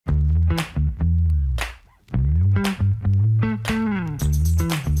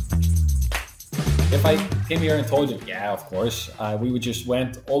if I came here and told you, yeah, of course, we would just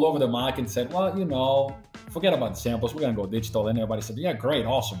went all over the market and said, well, forget about the samples. We're going to go digital. And everybody said, yeah, great,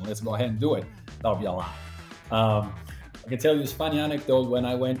 awesome. Let's go ahead and do it. That would be a lot. I can tell you this funny anecdote. When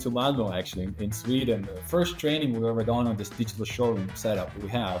I went to Malmö, actually, in Sweden, the first training we ever done on this digital showroom setup we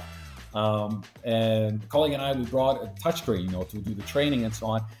have. And colleague and I, we brought a touchscreen, to do the training and so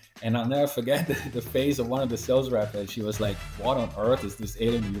on. And I'll never forget the face of one of the sales reps. And she was like, what on earth is this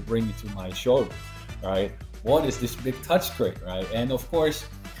alien you bring into my showroom, right? What is this big touchscreen, right? And of course,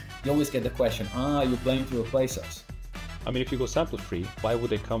 you always get the question, you're planning to replace us? I mean, if you go sample free, why would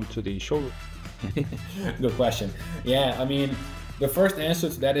they come to the showroom? Good question. Yeah, I mean, the first answer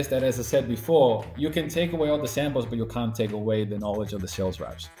to that is that, as I said before, you can take away all the samples, but you can't take away the knowledge of the sales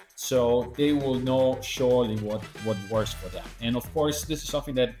reps. So they will know surely what works for them. And of course, this is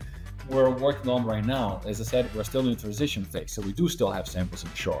something that we're working on right now. As I said, we're still in the transition phase, so we do still have samples in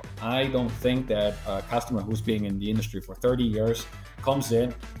the shop. I don't think that a customer who's been in the industry for 30 years comes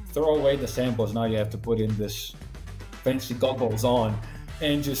in, throw away the samples, now you have to put in this fancy goggles on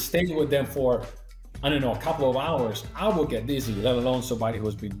and just stay with them for, I don't know, a couple of hours. I will get dizzy, let alone somebody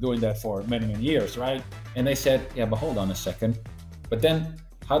who's been doing that for many, many years, right? And they said, yeah, but hold on a second. But then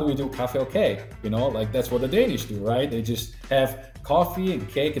how do we do cafe au cake? Like that's what the Danish do, right? They just have coffee and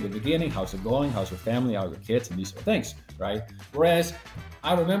cake at the beginning. How's it going? How's your family? How's your kids? And these sort of things, right? Whereas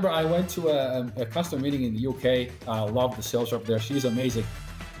I remember I went to a customer meeting in the UK. I love the sales rep there. She's amazing.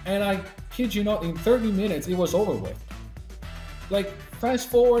 And I kid you not, in 30 minutes, it was over with. Like, fast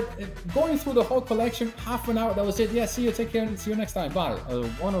forward, going through the whole collection, half an hour, that was it. Yeah, see you, take care, and see you next time. Bye.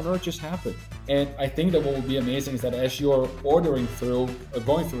 One on earth just happened. And I think that what will be amazing is that as you're going through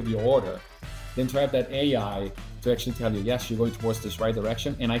the order, then to have that AI to actually tell you, yes, you're going towards this right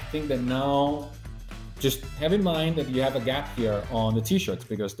direction. And I think that now, just have in mind that you have a gap here on the t-shirts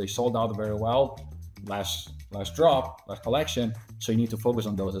because they sold out very well last collection. So you need to focus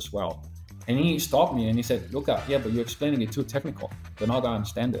on those as well. And he stopped me and he said, Luca, yeah, but you're explaining it too technical. They're not gonna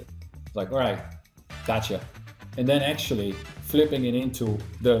understand it. It's like, all right, gotcha. And then actually flipping it into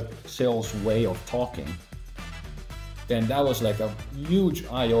the sales way of talking, then that was like a huge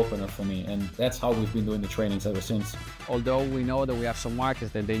eye opener for me. And that's how we've been doing the trainings ever since. Although we know that we have some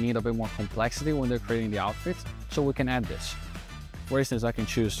markets that they need a bit more complexity when they're creating the outfits, so we can add this. For instance, I can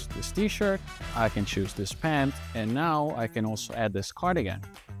choose this t-shirt, I can choose this pant, and now I can also add this cardigan,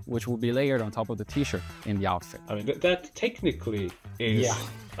 which will be layered on top of the t-shirt in the outfit. I mean, that technically is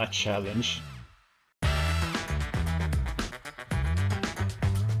a challenge.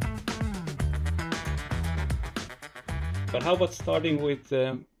 But how about starting with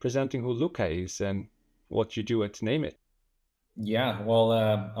presenting who Luca is and what you do at Name It? Yeah, well,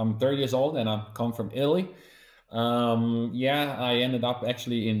 I'm 30 years old and I come from Italy. I ended up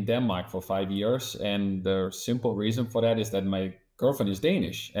actually in Denmark for 5 years. And the simple reason for that is that my girlfriend is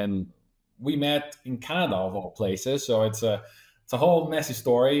Danish and we met in Canada of all places. So it's a whole messy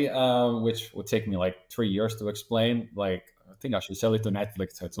story, which would take me like 3 years to explain. Like, I think I should sell it to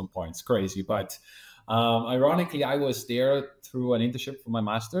Netflix at some point. It's crazy. But ironically, I was there through an internship for my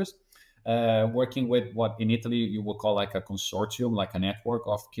master's, working with what in Italy you would call like a consortium, like a network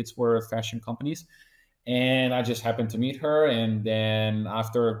of kidswear fashion companies. And I just happened to meet her. And then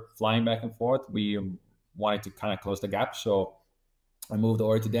after flying back and forth, we wanted to kind of close the gap. So I moved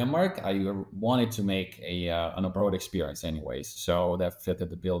over to Denmark. I wanted to make an abroad experience anyways. So that fitted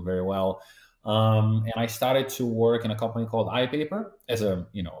the bill very well. And I started to work in a company called iPaper as the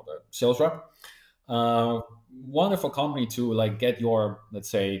sales rep. Wonderful company to like get your, let's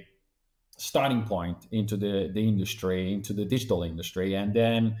say, starting point into the industry, into the digital industry. And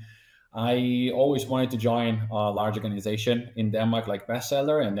then I always wanted to join a large organization in Denmark like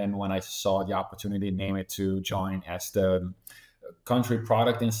Bestseller. And then when I saw the opportunity, Name It, to join as the country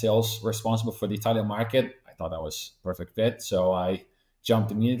product and sales responsible for the Italian market, I thought that was perfect fit. So I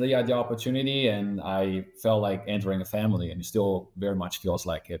jumped immediately at the opportunity and I felt like entering a family, and it still very much feels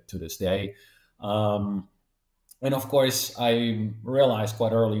like it to this day. And of course, I realized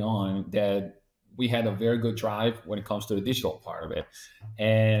quite early on that we had a very good drive when it comes to the digital part of it.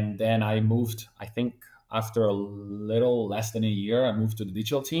 And then I moved, I think after a little less than a year, I moved to the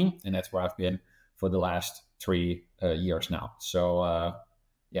digital team, and that's where I've been for the last 3 years now. So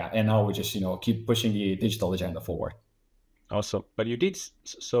and now we just, keep pushing the digital agenda forward. Awesome. But you did,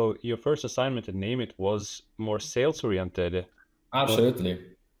 so your first assignment at Name It was more sales oriented. Absolutely.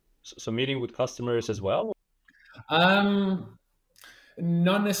 So meeting with customers as well?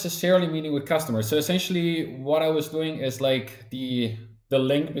 Not necessarily meeting with customers. So essentially what I was doing is like the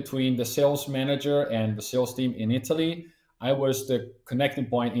link between the sales manager and the sales team in Italy. I was the connecting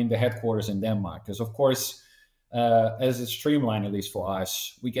point in the headquarters in Denmark. Because of course, as it's streamlined, at least for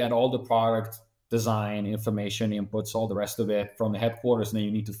us, we get all the product design, information, inputs, all the rest of it from the headquarters, and then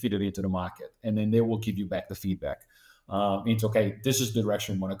you need to feed it into the market, and then they will give you back the feedback. Into, okay, this is the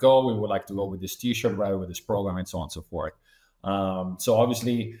direction we want to go. We would like to go with this T-shirt rather with this program, and so on and so forth. So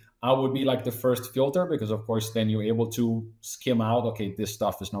obviously, I would be like the first filter, because of course, then you're able to skim out, okay, this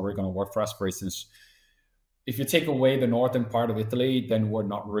stuff is not really going to work for us. For instance, if you take away the northern part of Italy, then we're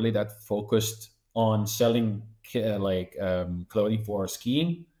not really that focused on selling clothing for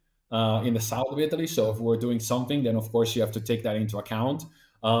skiing in the south of Italy. So if we're doing something, then of course you have to take that into account.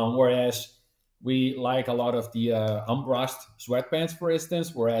 Whereas we like a lot of the unbrushed sweatpants, for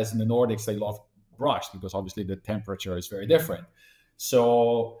instance, whereas in the Nordics, they love brushed because obviously the temperature is very different.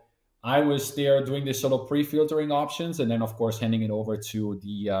 So I was there doing this sort of pre-filtering options, and then of course handing it over to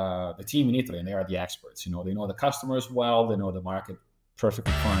the team in Italy, and they are the experts. You know, they know the customers well, they know the market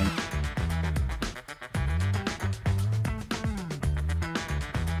perfectly fine.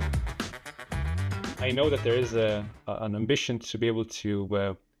 I know that there is an ambition to be able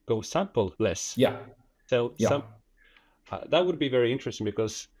to go sample less. Yeah. So Yeah. that would be very interesting,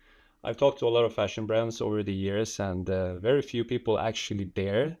 because I've talked to a lot of fashion brands over the years, and very few people actually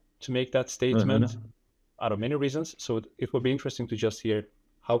dare to make that statement out of many reasons. So it would be interesting to just hear,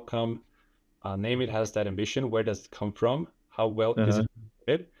 how come Name It has that ambition? Where does it come from? How well is it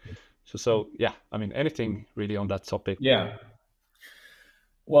made? So yeah, I mean, anything really on that topic. Yeah.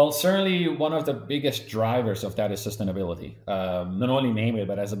 Well, certainly one of the biggest drivers of that is sustainability. Not only Name It,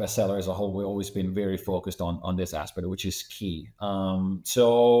 but as a bestseller as a whole, we've always been very focused on this aspect, which is key.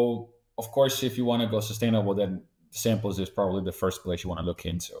 So, of course, if you want to go sustainable, then samples is probably the first place you want to look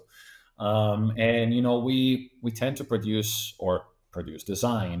into. And you know, we tend to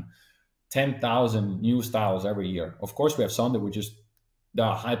design 10,000 new styles every year. Of course, we have some that we just that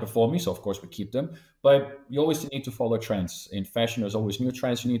are high performing, so of course we keep them. But you always need to follow trends. In fashion, there's always new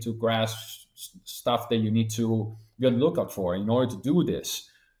trends. You need to grasp stuff that you need to be on the lookout for. In order to do this,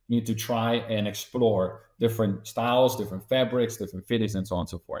 you need to try and explore different styles, different fabrics, different fittings, and so on and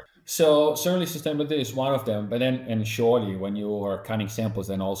so forth. So certainly sustainability is one of them. But then, and surely when you are cutting samples,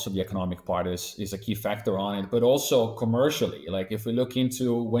 then also the economic part is a key factor on it. But also commercially, like if we look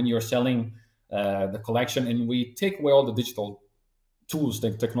into when you're selling the collection, and we take away all the digital tools,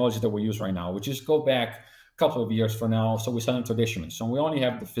 the technology that we use right now, which is go back a couple of years from now. So we're selling traditionally. So we only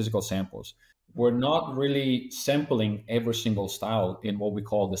have the physical samples. We're not really sampling every single style in what we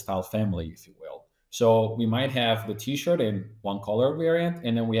call the style family, if you will. So we might have the T-shirt in one color variant,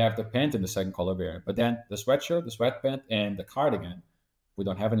 and then we have the pant in the second color variant. But then the sweatshirt, the sweatpant, and the cardigan, we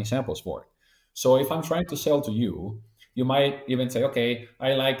don't have any samples for it. So if I'm trying to sell to you, you might even say, okay,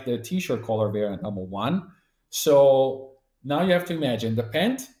 I like the T-shirt color variant number 1. So now you have to imagine the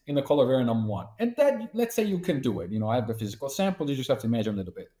pant in the color variant number 1. And that, let's say you can do it. You know, I have the physical sample, you just have to imagine a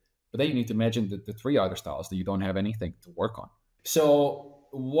little bit. But then you need to imagine the 3 other styles that you don't have anything to work on. So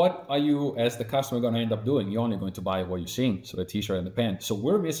what are you, as the customer, going to end up doing? You're only going to buy what you're seeing, so the T-shirt and the pant. So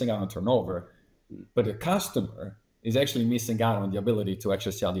we're missing out on turnover, but the customer is actually missing out on the ability to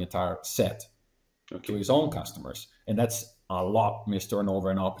actually sell the entire set to his own customers. And that's a lot missed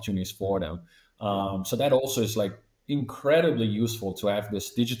turnover and opportunities for them. So that also is like incredibly useful to have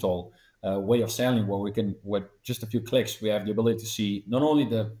this digital way of selling, where we can, with just a few clicks, we have the ability to see not only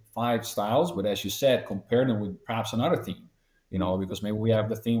the 5 styles, but as you said, compare them with perhaps another theme, you know, because maybe we have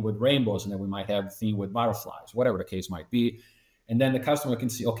the theme with rainbows, and then we might have the theme with butterflies, whatever the case might be. And then the customer can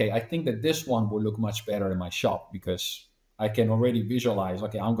see, okay, I think that this one will look much better in my shop, because I can already visualize,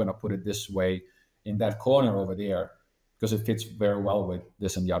 okay, I'm going to put it this way in that corner over there, because it fits very well with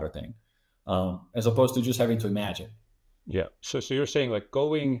this and the other thing, as opposed to just having to imagine. Yeah. So you're saying like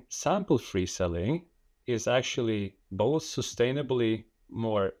going sample-free selling is actually both sustainably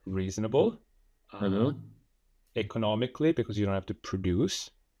more reasonable, economically, because you don't have to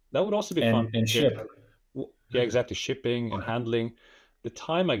produce. That would also be fun. And ship. Yeah, exactly. Shipping and handling. The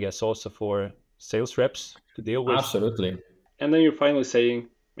time, I guess, also for sales reps to deal with. Absolutely. And then you're finally saying,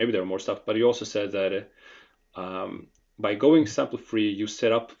 maybe there are more stuff, but you also said that by going sample-free, you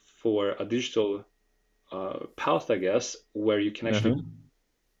set up for a digital path, I guess, where you can actually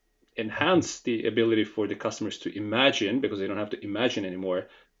enhance the ability for the customers to imagine, because they don't have to imagine anymore,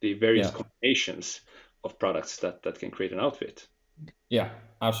 the various combinations of products that can create an outfit. Yeah,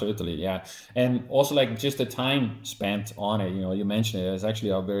 absolutely. Yeah. And also, like, just the time spent on it, you know, you mentioned it, is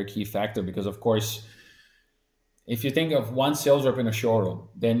actually a very key factor, because of course, if you think of one sales rep in a showroom,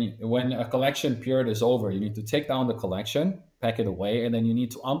 then when a collection period is over, you need to take down the collection, pack it away, and then you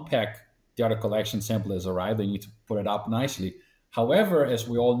need to unpack the other collection sample has arrived, they need to put it up nicely. However, as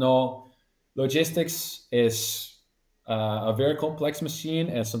we all know, logistics is a very complex machine,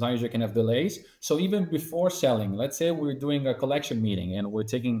 and sometimes you can have delays. So even before selling, let's say we're doing a collection meeting and we're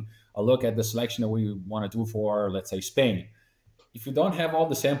taking a look at the selection that we want to do for, let's say, Spain. If you don't have all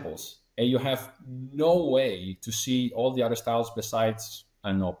the samples and you have no way to see all the other styles besides,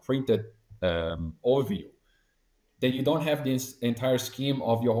 I don't know, printed overview, then you don't have this entire scheme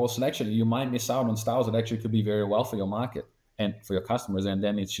of your whole selection. You might miss out on styles that actually could be very well for your market and for your customers, and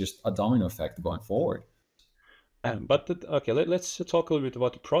then it's just a domino effect going forward. Okay, let's talk a little bit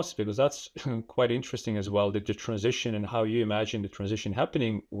about the process, because that's quite interesting as well, the transition and how you imagine the transition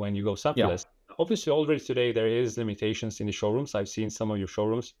happening when you go Yeah, sampleless. Obviously, already today there is limitations in the showrooms. I've seen some of your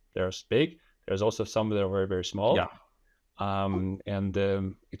showrooms; they're big. There's also some that are very, very small, yeah, and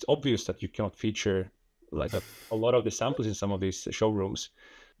it's obvious that you cannot feature like a lot of the samples in some of these showrooms.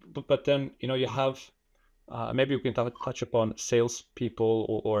 But then you have maybe we can touch upon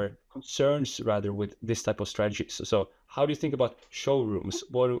salespeople or concerns rather with this type of strategy. So how do you think about showrooms?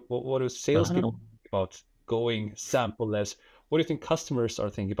 What do salespeople uh-huh. think about going sampleless? What do you think customers are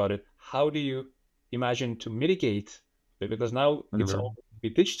thinking about it? How do you imagine to mitigate? Because now it's all be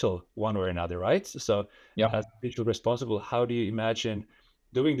digital one way or another, right? So Yeah. as digital responsible, how do you imagine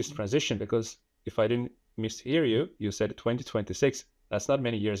doing this transition? Because if I didn't mishear you, you said 2026. That's not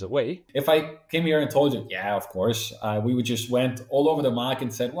many years away. If I came here and told you, yeah, of course, we would just went all over the market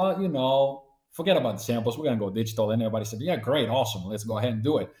and said, well, forget about the samples. We're going to go digital. And everybody said, yeah, great, awesome. Let's go ahead and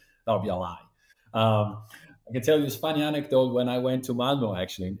do it. That would be a lie. I can tell you this funny anecdote. When I went to Malmo,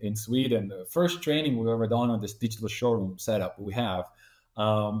 actually, in Sweden, the first training we've ever done on this digital showroom setup we have.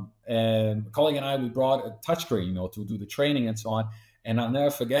 And a colleague and I, we brought a touchscreen, to do the training and so on. And I'll never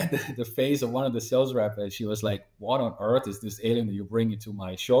forget the face of one of the sales reps. And she was like, what on earth is this alien that you bring into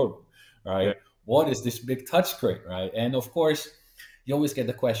my showroom, right? Yeah. What is this big touchscreen, right? And of course, you always get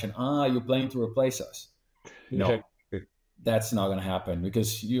the question, you're planning to replace us? Yeah. No, that's not going to happen,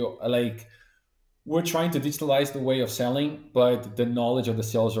 because we're trying to digitalize the way of selling, but the knowledge of the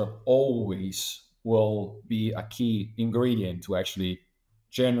sales rep always will be a key ingredient to actually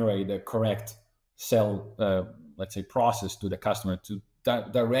generate the correct sell, let's say, process to the customer to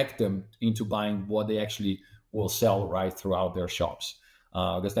direct them into buying what they actually will sell right throughout their shops,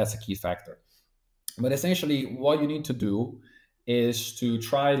 because that's a key factor. But essentially, what you need to do is to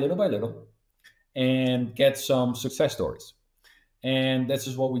try little by little and get some success stories. And this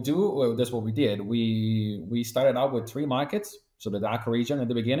is what we do. Well, that's what we did. We started out with 3 markets, so the DACH region at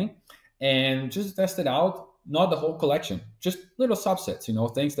the beginning, and just tested out, not the whole collection, just little subsets,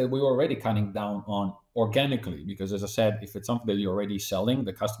 things that we were already cutting down on organically. Because as I said, if it's something that you're already selling,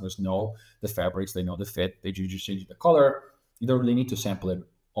 the customers know the fabrics, they know the fit, they just change the color. You don't really need to sample it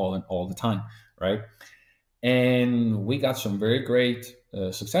all the time, right? And we got some very great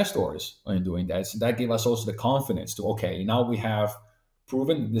success stories in doing that. So that gave us also the confidence to, okay, now we have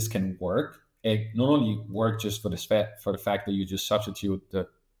proven this can work. It not only work just for the fact that you just substitute the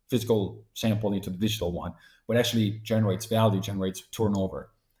physical sample into the digital one, but actually generates value, generates turnover,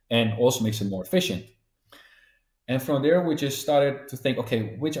 and also makes it more efficient. And from there, we just started to think,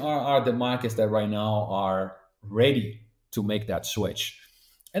 okay, which are the markets that right now are ready to make that switch?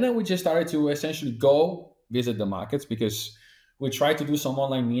 And then we just started to essentially go visit the markets, because we tried to do some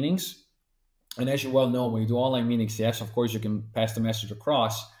online meetings. And as you well know, when you do online meetings, yes, of course, you can pass the message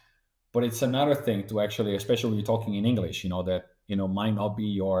across, but it's another thing to actually, especially when you're talking in English, that might not be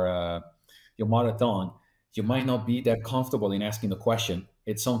your mother tongue. You might not be that comfortable in asking the question.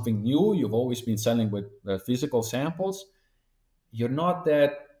 It's something new. You've always been selling with physical samples. You're not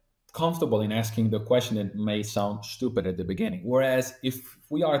that comfortable in asking the question that may sound stupid at the beginning. Whereas if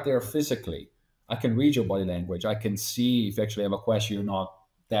we are there physically, I can read your body language. I can see if you actually have a question, you're not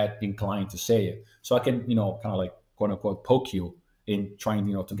that inclined to say it. So I can, kind of like, quote unquote, poke you in trying,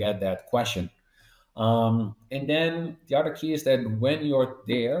 to get that question. And then the other key is that when you're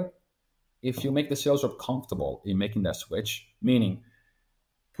there, if you make the sales rep comfortable in making that switch, meaning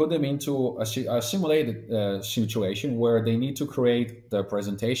put them into a simulated situation where they need to create the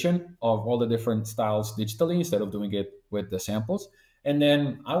presentation of all the different styles digitally instead of doing it with the samples. And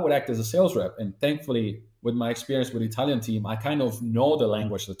then I would act as a sales rep. And thankfully, with my experience with the Italian team, I kind of know the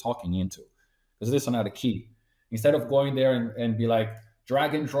language they're talking into, because this is another key. Instead of going there and be like,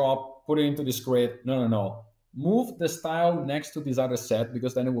 drag and drop, put it into this grid. No, no, no. Move the style next to this other set,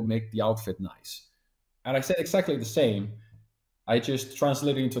 because then it will make the outfit nice. And I said exactly the same. I just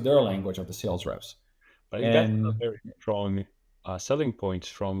translated into their language of the sales reps. But I think that's a And very strong selling point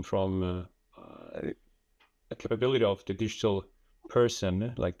from the capability of the digital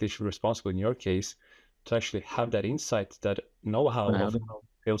person, like digital responsible in your case, to actually have that insight, that know-how of how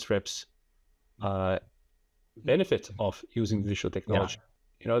sales reps benefit of using digital technology.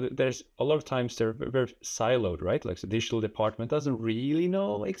 You know, there's a lot of times they're very siloed, right? Like the digital department doesn't really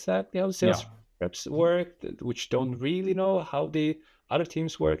know exactly how the sales reps work, which don't really know how the other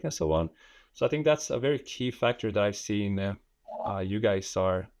teams work and so on. So I think that's a very key factor that I've seen you guys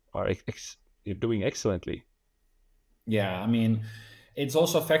are you're doing excellently. Yeah, I mean, it's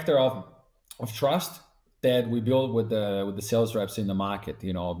also a factor of trust that we build with the sales reps in the market,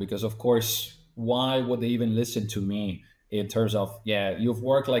 you know, because of course, why would they even listen to me in terms of, yeah, you've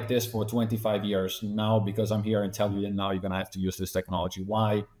worked like this for 25 years now because I'm here and tell you that now you're gonna have to use this technology.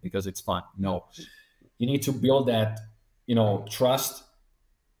 Why? Because it's fun. No. You need to build that, you know, trust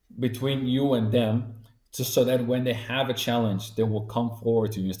between you and them, just so that when they have a challenge, they will come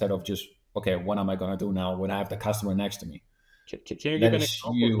forward to you instead of just, okay, what am I going to do now when I have the customer next to me? Can you That give an is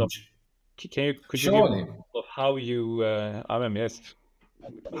example of, huge. could you give an Surely. example of how you, I mean, yes,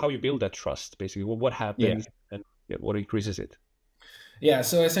 how you build that trust, basically? What Yeah. happens and what increases it? Yeah.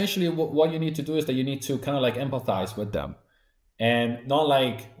 So essentially, what you need to do is that you need to kind of like empathize with them. And not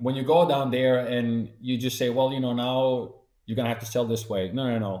like when you go down there and you just say, well, you know, now you're going to have to sell this way. No,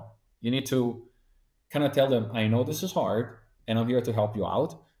 no, no. You need to kind of tell them, I know this is hard and I'm here to help you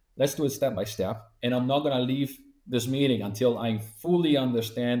out. Let's do it step by step. And I'm not going to leave this meeting until I fully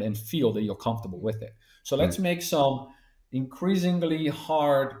understand and feel that you're comfortable with it. So let's make some increasingly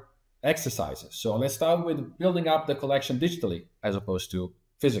hard exercises. So let's start with building up the collection digitally as opposed to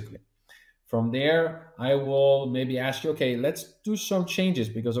physically. From there, I will maybe ask you, okay, let's do some changes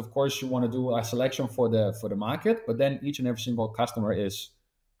because of course you want to do a selection for the market, but then each and every single customer is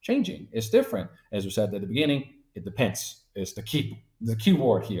changing. It's different. As we said at the beginning, it depends. Is the key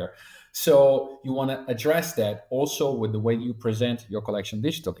word here. So you want to address that also with the way you present your collection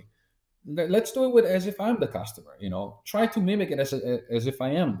digitally. Let's do it with as if I'm the customer. You know, try to mimic it as if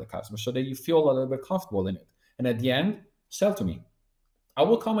I am the customer, so that you feel a little bit comfortable in it. And at the end, sell to me. I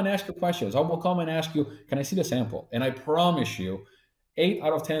will come and ask you questions. I will come and ask you, can I see the sample? And I promise you, 8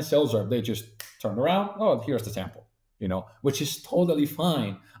 out of 10 sales reps, they just turn around. Oh, here's the sample, you know, which is totally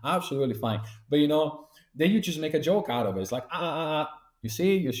fine, absolutely fine. But you know, then you just make a joke out of it. It's like, you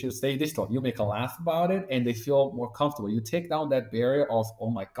see, you should stay digital. You make a laugh about it, and they feel more comfortable. You take down that barrier of, oh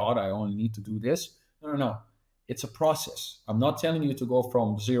my God, I only need to do this. No, no, no. It's a process. I'm not telling you to go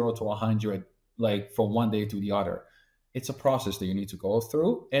from 0 to 100, like from one day to the other. It's a process that you need to go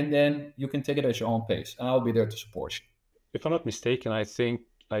through, and then you can take it at your own pace. And I'll be there to support you. If I'm not mistaken, I think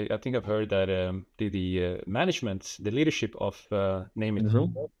I've heard that the management, the leadership of Name It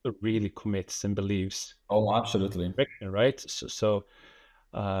also really commits and believes. Oh, absolutely. Right. So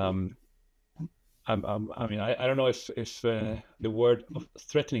I mean, I don't know if the word of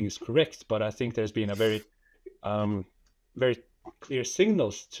threatening is correct, but I think there's been a very very clear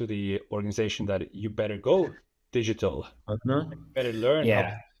signals to the organization that you better go digital, better learn how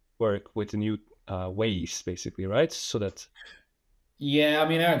to work with the new ways, basically, right? So that. Yeah, I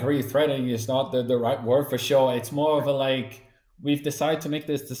mean, I agree. Threatening is not the right word for sure. It's more of a like, we've decided to make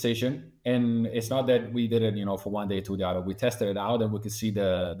this decision, and it's not that we did it, you know, for one day to the other. We tested it out, and we could see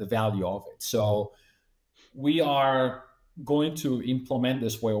the value of it. So we are going to implement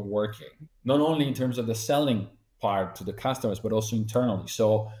this way of working, not only in terms of the selling part to the customers, but also internally.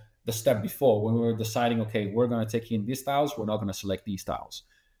 So the step before, when we were deciding, okay, we're going to take in these styles, we're not going to select these styles.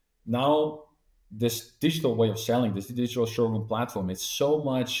 Now, this digital way of selling, this digital showroom platform, is so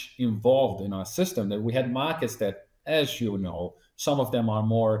much involved in our system that we had markets that, as you know, some of them are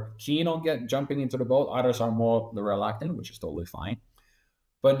more keen on jumping into the boat, others are more reluctant, which is totally fine.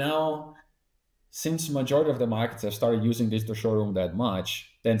 But now, since majority of the markets have started using digital showroom that much,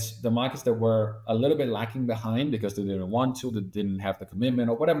 then the markets that were a little bit lacking behind because they didn't want to, they didn't have the commitment,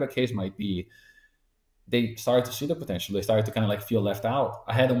 or whatever the case might be, they started to see the potential. They started to kind of like feel left out.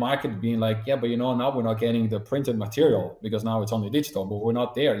 I had a market being like, yeah, but you know, now we're not getting the printed material because now it's only digital, but we're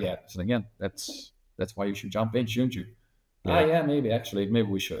not there yet. So again, that's why you should jump in, shouldn't you? Yeah, maybe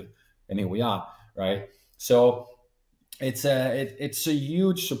we should. And here we are, right? So it's a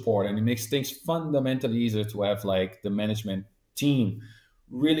huge support, and it makes things fundamentally easier to have like the management team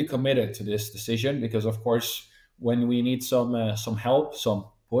really committed to this decision, because of course when we need some help, some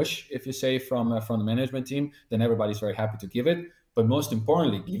push, if you say, from the management team, then everybody's very happy to give it. But most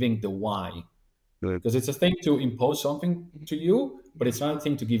importantly, giving the why, because it's a thing to impose something to you, but it's not a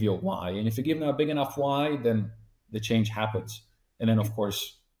thing to give you a why. And if you give them a big enough why, then the change happens, and then of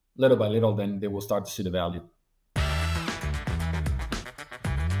course little by little, then they will start to see the value.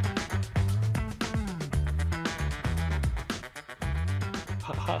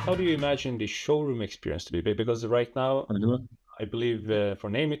 how do you imagine the showroom experience to be? Because right now, Mhm. I believe for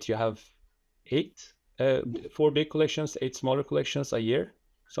Name It, you have eight, four big collections, eight smaller collections a year,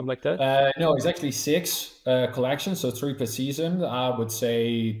 something like that. No, it's actually six collections, so three per season. I would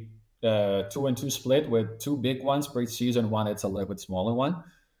say two and two split with two big ones per each season. One it's a little bit smaller one,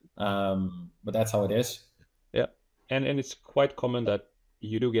 but that's how it is. Yeah, and it's quite common that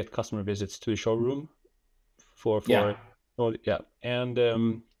you do get customer visits to the showroom Yeah. oh, yeah, and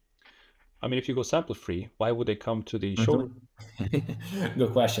I mean, if you go sample free, why would they come to the showroom? Mhm.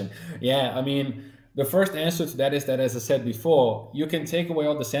 Good question. Yeah, I mean, the first answer to that is that, as I said before, you can take away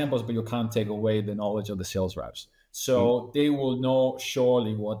all the samples, but you can't take away the knowledge of the sales reps. Mm, So they will know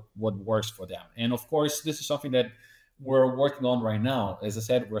surely what works for them. And of course, this is something that we're working on right now. As I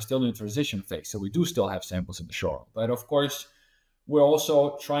said, we're still in the transition phase, so we do still have samples in the showroom. But of course, we're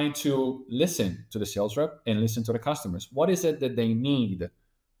also trying to listen to the sales rep and listen to the customers. What is it that they need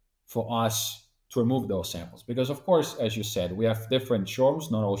for us to remove those samples? Because of course, as you said, we have different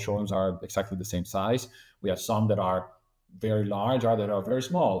showrooms. Not all showrooms are exactly the same size. We have some that are very large, others that are very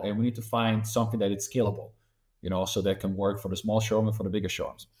small, and we need to find something that is scalable, so that can work for the small showroom and for the bigger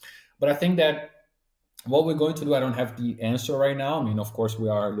showrooms. But I think that what we're going to do, I don't have the answer right now. I mean, of course, we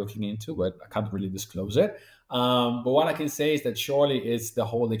are looking into, but I can't really disclose it. But what I can say is that surely it's the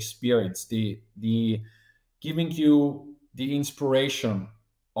whole experience, the giving you the inspiration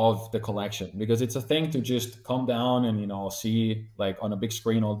of the collection, because it's a thing to just come down and see like on a big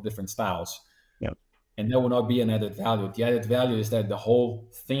screen all the different styles, yeah, and there will not be an added value. The added value is that the whole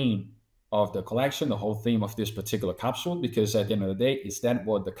theme of the collection, the whole theme of this particular capsule, because at the end of the day, is that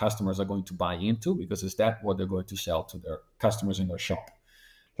what the customers are going to buy into? Because is that what they're going to sell to their customers in their shop?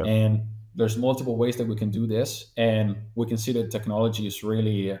 yeah, And there's multiple ways that we can do this, and we can see that technology is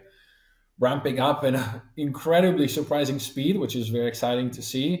really ramping up at an incredibly surprising speed, which is very exciting to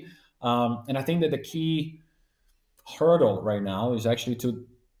see. And I think that the key hurdle right now is actually to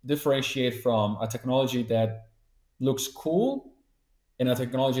differentiate from a technology that looks cool and a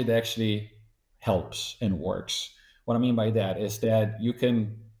technology that actually helps and works. What I mean by that is that you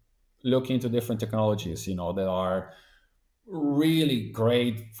can look into different technologies, that are really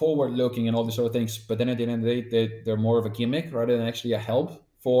great, forward looking, and all these sort of things. But then at the end of the day, they're more of a gimmick rather than actually a help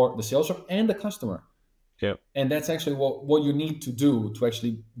for the sales rep and the customer. yeah. And that's actually what you need to do to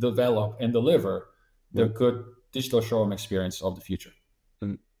actually develop and deliver the Mm. good digital showroom experience of the future.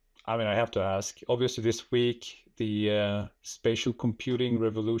 And I mean, I have to ask. Obviously, this week the spatial computing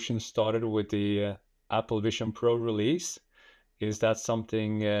revolution started with the Apple Vision Pro release. Is that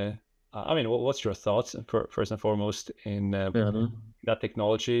something? I mean, what's your thoughts first and foremost in Mhm. that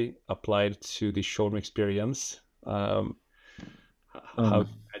technology applied to the showroom experience? How Um, do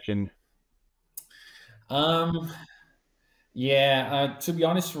you imagine? um, Yeah, to be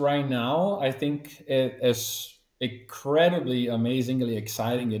honest, right now, I think as incredibly, amazingly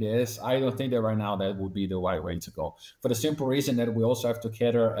exciting it is, I don't think that right now that would be the right way to go. For the simple reason that we also have to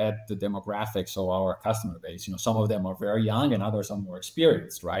cater at the demographics of our customer base. Some of them are very young and others are more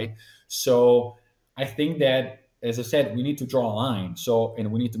experienced, right? So I think that, as I said, we need to draw a line.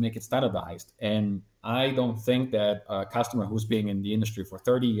 And we need to make it standardized. And I don't think that a customer who's been in the industry for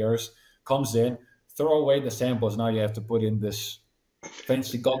 30 years comes in, throw away the samples. Now you have to put in this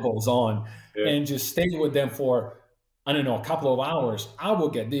fancy goggles on Yeah, and just stay with them for, I don't know, a couple of hours. I will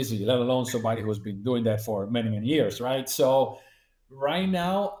get dizzy, let alone somebody who's been doing that for many, many years, right? So right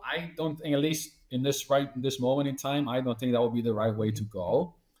now, I don't think, at least in this moment in time, I don't think that would be the right way to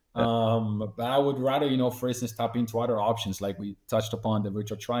go. yeah, But I would rather, for instance, tap into other options like we touched upon the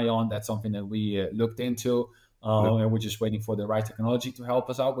virtual try-on. That's something that we looked into, yeah, and we're just waiting for the right technology to help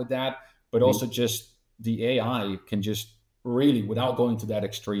us out with that. But mm, also, just the AI can just really, without going to that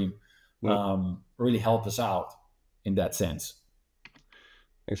extreme, mm, really help us out in that sense.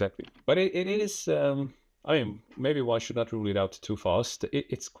 exactly. But it is. I mean, maybe one should not rule it out too fast.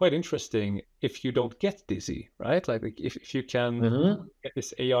 It's quite interesting if you don't get dizzy, right? Like if you can Mm-hmm. get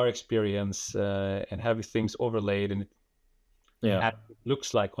this AR experience and have things overlaid and Yeah. it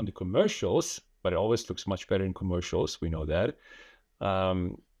looks like on the commercials, but it always looks much better in commercials. We know that.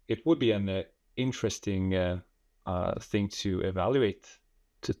 It would be an interesting thing to evaluate.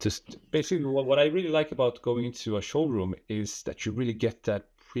 Basically, what I really like about going into a showroom is that you really get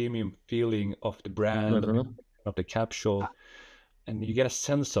that premium feeling of the brand, Mm-hmm. of the capsule, and you get a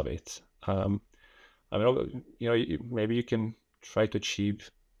sense of it. I mean, maybe you can try to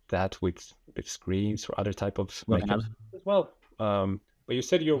achieve that with screens or other type of Mhm. mechanisms as well. But you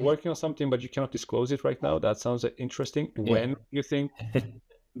said you're working on something, but you cannot disclose it right now. That sounds interesting. Yeah. When you think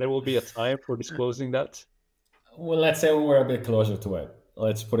there will be a time for disclosing that? Well, let's say when we're a bit closer to it.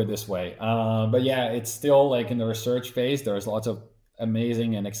 Let's put it this way. But yeah, it's still like in the research phase. There's lots of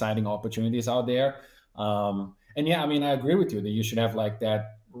amazing and exciting opportunities out there. And yeah, I mean, I agree with you that you should have like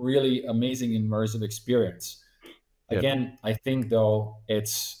that really amazing immersive experience. Yeah. Again, I think though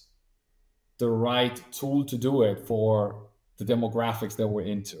it's the right tool to do it for the demographics that we're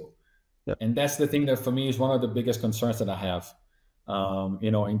into. Yeah. And that's the thing that for me is one of the biggest concerns that I have,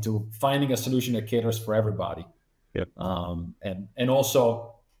 into finding a solution that caters for everybody. Yeah. And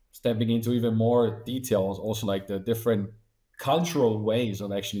also stepping into even more details, also like the different cultural ways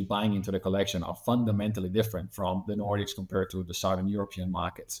of actually buying into the collection are fundamentally different from the Nordics compared to the Southern European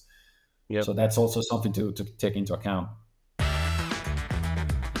markets. Yeah. So that's also something to take into account.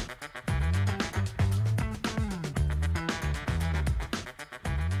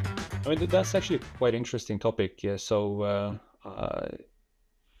 I mean, that's actually a quite interesting topic. Yeah. So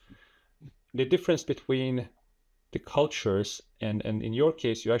the difference between the cultures, and in your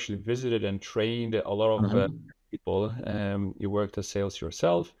case, you actually visited and trained a lot of people. You worked as sales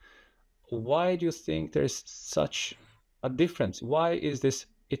yourself. Why do you think there's such a difference? Why is this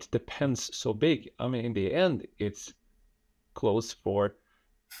it depends so big? I mean, in the end, it's close for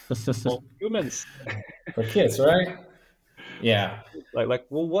all humans. For kids, right? Yeah. Like,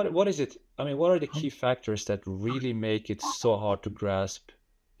 well, what is it? I mean, what are the key factors that really make it so hard to grasp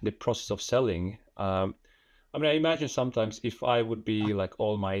the process of selling? I mean, I imagine sometimes if I would be like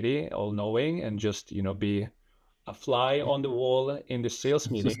almighty, all-knowing, and just, be a fly on the wall in the sales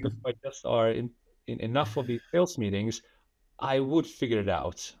meeting, if I just are in enough of these sales meetings, I would figure it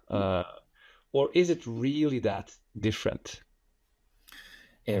out. Or is it really that different?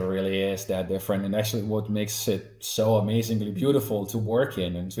 It really is that different, and actually, what makes it so amazingly beautiful to work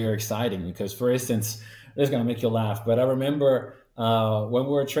in, and it's very exciting because, for instance, this is gonna make you laugh, but I remember when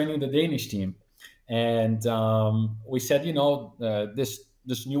we were training the Danish team, and we said,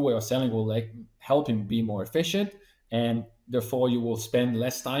 this new way of selling will like help him be more efficient, and therefore you will spend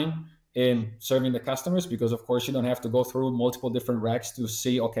less time in serving the customers because of course you don't have to go through multiple different racks to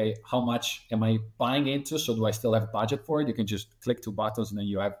see, okay, how much am I buying into, so do I still have budget for it? You can just click two buttons and then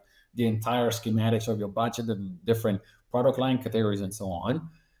you have the entire schematics of your budget and different product line categories and so on.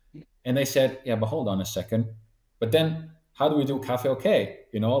 And they said, yeah, but hold on a second, but then how do we do cafe au cake?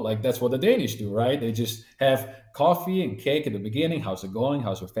 Like that's what the Danish do, right? They just have coffee and cake at the beginning. How's it going?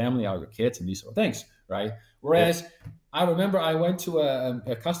 How's your family? How are your kids? And these sort of things, right? Whereas I remember I went to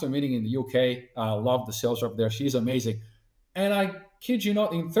a customer meeting in the UK. I love the sales rep there. She's amazing. And I kid you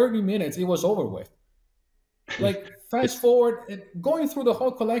not, in 30 minutes, it was over with. Like fast forward, going through the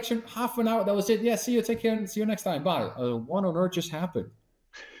whole collection, half an hour, that was it. Yeah, see you, take care, see you next time. Bye. What on earth just happened?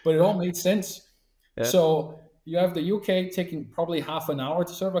 But it all made sense. Yeah. So you have the UK taking probably half an hour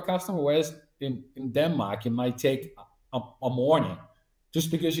to serve a customer, whereas in Denmark, it might take a morning just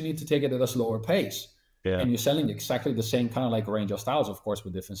because you need to take it at a slower pace. Yeah. And you're selling exactly the same kind of like range of styles, of course,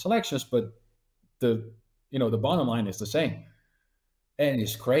 with different selections, but the bottom line is the same. And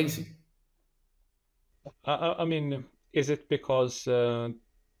it's crazy. I mean, is it because in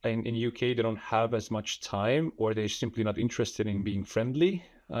UK they don't have as much time, or they're simply not interested in being friendly?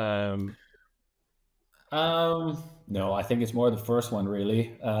 No, I think it's more the first one,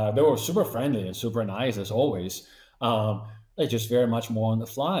 really. They were super friendly and super nice as always. They're just very much more on the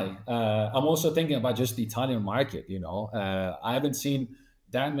fly. I'm also thinking about just the Italian market. I haven't seen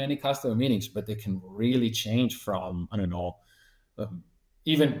that many customer meetings, but they can really change from, I don't know,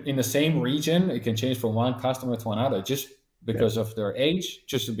 even in the same region, it can change from one customer to another just because of their age,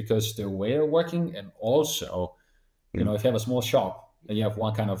 just because their way of working, and also, if you have a small shop, then you have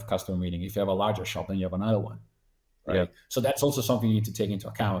one kind of customer meeting. If you have a larger shop, then you have another one, right? Yeah. So that's also something you need to take into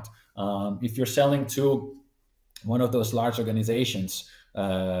account. If you're selling to one of those large organizations,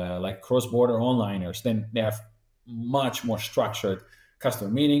 like cross-border onliners, then they have much more structured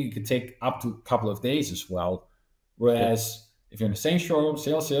customer meeting. It could take up to a couple of days as well. Whereas if you're in the same showroom,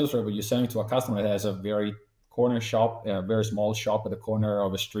 sales rep, but you're selling to a customer that has a very corner shop, a very small shop at the corner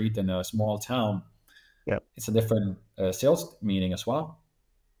of a street in a small town, it's a different sales meeting as well.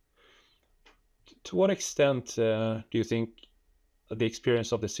 To what extent do you think the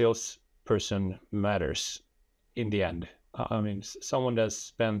experience of the salesperson matters in the end? I mean, someone that's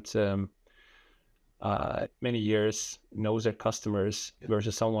spent many years, knows their customers,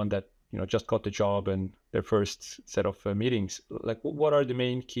 versus someone that just got the job and their first set of meetings. Like, what are the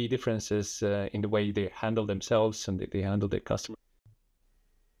main key differences in the way they handle themselves and they handle their customers?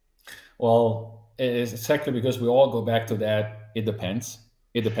 Well, it's exactly because we all go back to that. It depends.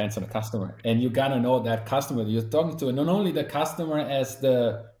 It depends on the customer, and you gotta know that customer that you're talking to, and not only the customer as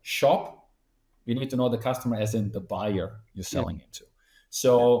the shop, you need to know the customer as in the buyer you're selling into.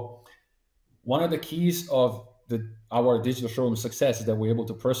 So one of the keys of our digital showroom success is that we're able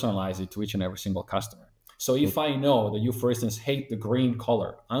to personalize it to each and every single customer. So if I know that you, for instance, hate the green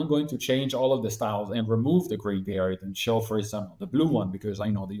color, I'm going to change all of the styles and remove the green variant and show, for example, the blue one because I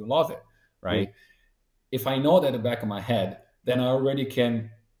know that you love it, Mm. right? If I know that in the back of my head, then I already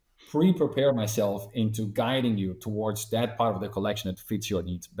can pre-prepare myself into guiding you towards that part of the collection that fits your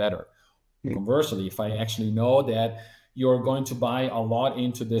needs better. Mm. Conversely, if I actually know that you're going to buy a lot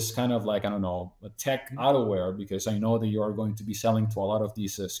into this kind of like, I don't know, a tech outerwear, because I know that you're going to be selling to a lot of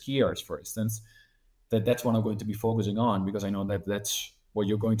these skiers, for instance, that's what I'm going to be focusing on because I know that that's what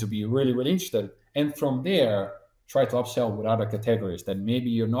you're going to be really, really interested. And from there, try to upsell with other categories that maybe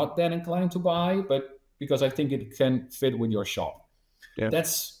you're not that inclined to buy, but because I think it can fit with your shop. Yeah.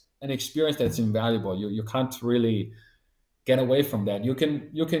 That's an experience that's invaluable. You can't really get away from that. You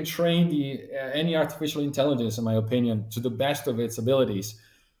can train the any artificial intelligence, in my opinion, to the best of its abilities,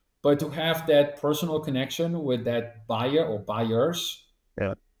 but to have that personal connection with that buyer or buyers,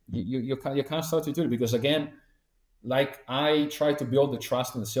 Yeah. you can't start to do it because again, like I try to build the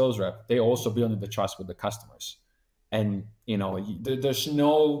trust in the sales rep, they also build the trust with the customers, and there's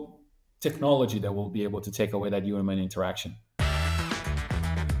no technology that will be able to take away that human interaction.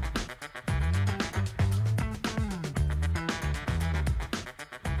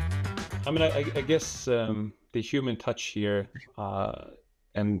 I mean, I guess the human touch here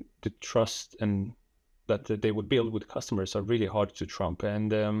and the trust and that they would build with customers are really hard to trump.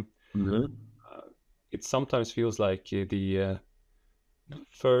 And it sometimes feels like the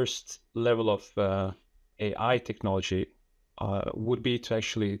first level of AI technology would be to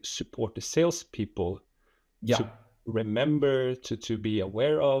actually support the salespeople Yeah. to remember, to be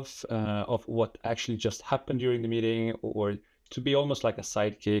aware of what actually just happened during the meeting, or to be almost like a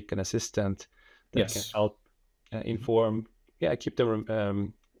sidekick, an assistant that can Yes. help inform, keep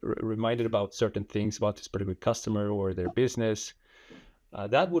them reminded about certain things about this particular customer or their business.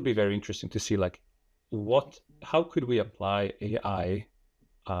 That would be very interesting to see, like, how could we apply AI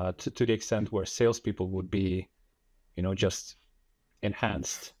to the extent where salespeople would be, just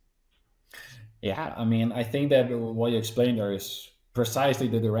enhanced. Yeah, I mean, I think that what you explained there is precisely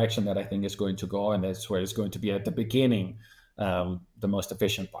the direction that I think is going to go, and that's where it's going to be at the beginning, the most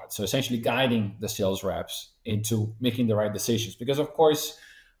efficient part. So essentially, guiding the sales reps into making the right decisions, because of course,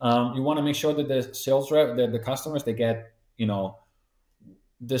 you want to make sure that the sales rep, that the customers, they get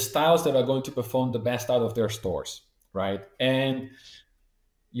the styles that are going to perform the best out of their stores, right? And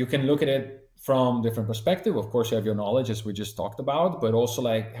you can look at it from different perspective. Of course, you have your knowledge, as we just talked about, but also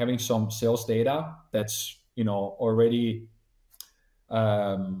like having some sales data that's already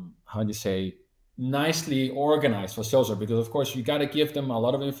how do you say, nicely organized for sales rep, because of course you got to give them a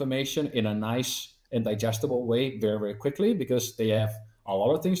lot of information in a nice and digestible way very, very quickly, because they have a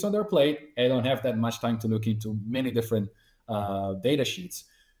lot of things on their plate and don't have that much time to look into many different data sheets.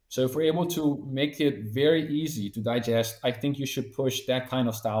 So if we're able to make it very easy to digest, I think you should push that kind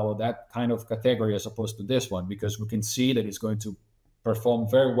of style or that kind of category as opposed to this one, because we can see that it's going to perform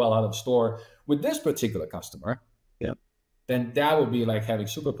very well out of store with this particular customer. Yeah. Then that would be like having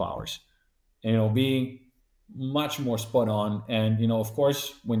superpowers, being much more spot on. And, of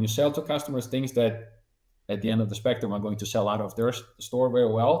course, when you sell to customers things that at the end of the spectrum are going to sell out of their store very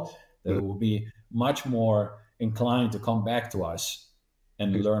well, they will be much more inclined to come back to us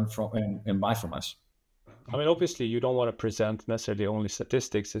and learn from and buy from us. I mean, obviously, you don't want to present necessarily only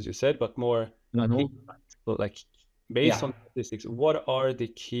statistics, as you said, but more like based on statistics, what are the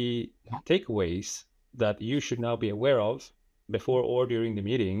key takeaways that you should now be aware of before or during the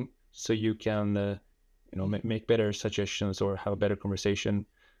meeting, so you can, make better suggestions or have a better conversation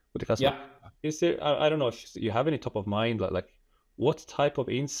with the customer? Yeah. Is there? I don't know if you have any top of mind, like what type of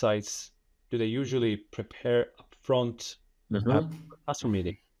insights do they usually prepare up front at customer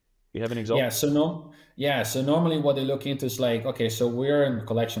meeting? Do you have an example? So normally what they look into is like, okay, so we're in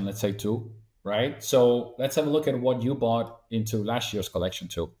collection, let's say 2, right? So let's have a look at what you bought into last year's collection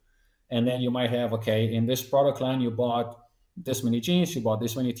 2. And then you might have, okay, in this product line, you bought this many jeans, you bought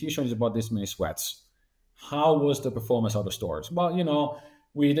this many t-shirts, you bought this many sweats. How was the performance of the stores? Well,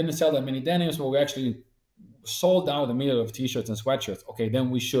 we didn't sell that many denims, but we actually sold out a million of t-shirts and sweatshirts. Okay, then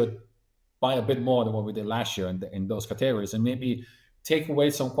we should buy a bit more than what we did last year in those categories, and maybe take away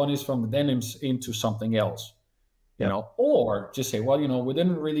some quantities from the denims into something else. Or just say, well, we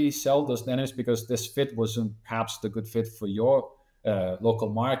didn't really sell those denims because this fit wasn't perhaps the good fit for your local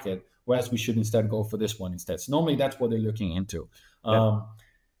market, whereas we should instead go for this one instead. So normally that's what they're looking into.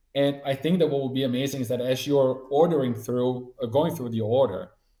 And I think that what will be amazing is that as you're going through the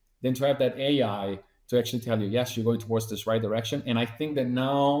order, then to have that AI to actually tell you, yes, you're going towards this right direction. And I think that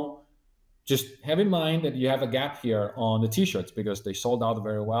now, just have in mind that you have a gap here on the t-shirts because they sold out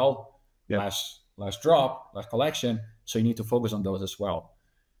very well Yep. last drop, last collection. So you need to focus on those as well.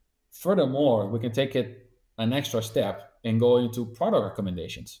 Furthermore, we can take it an extra step and go into product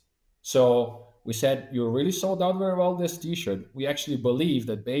recommendations. So we said you really sold out very well this t-shirt. We actually believe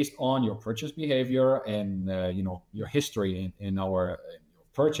that based on your purchase behavior and your history in our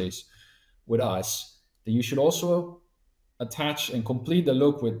purchase with us, that you should also attach and complete the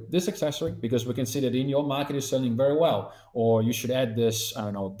look with this accessory because we can see that in your market is selling very well. Or you should add this, I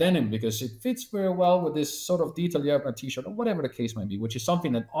don't know, denim because it fits very well with this sort of detail you have on a t-shirt or whatever the case might be, which is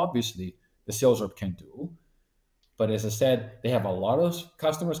something that obviously the sales rep can do. But as I said, they have a lot of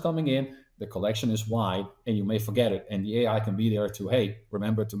customers coming in. The collection is wide and you may forget it. And the AI can be there to, hey,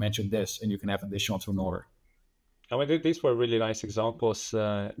 remember to mention this and you can have additional to an order. I mean, these were really nice examples.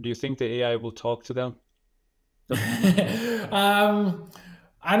 Do you think the AI will talk to them?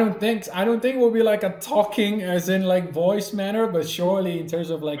 I don't think it will be like a talking as in like voice manner, but surely in terms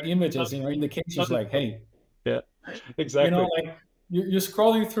of like images, indications like, hey, yeah, exactly. Like you're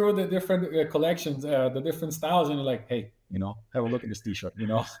scrolling through the different collections, the different styles, and you're like, hey, have a look at this t-shirt,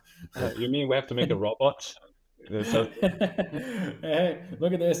 You mean we have to make a robot? Hey,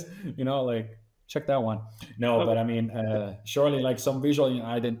 look at this, like check that one. No, but I mean, surely like some visual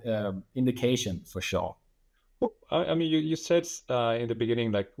indication for sure. I mean, you said in the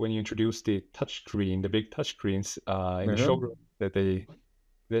beginning, like when you introduced the touchscreen, the big touchscreens in the showroom, that they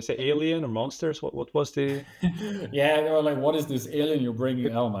say alien or monsters. What was the? Yeah, they were like, "What is this alien you're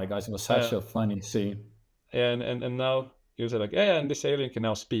bringing?" Oh my gosh, it was such a funny scene. And now you say like, yeah, and this alien can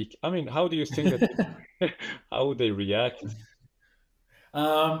now speak. I mean, how do you think that? How would they react?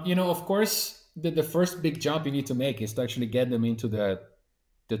 Of course, the first big jump you need to make is to actually get them into the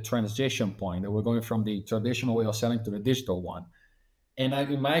transition point that we're going from the traditional way of selling to the digital one. And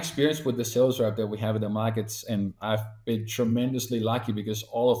in my experience with the sales rep that we have in the markets, and I've been tremendously lucky because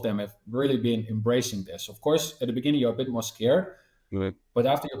all of them have really been embracing this. Of course, at the beginning, you're a bit more scared, but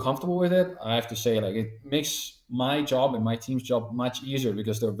after you're comfortable with it, I have to say, like, it makes my job and my team's job much easier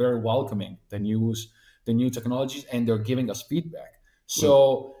because they're very welcoming the new technologies, and they're giving us feedback.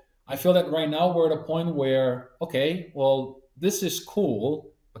 So I feel that right now we're at a point where, okay, well, this is cool,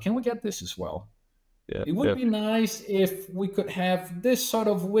 but can we get this as well? Yeah, it would be nice if we could have this sort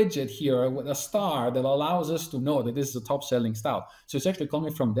of widget here with a star that allows us to know that this is a top selling style. So it's actually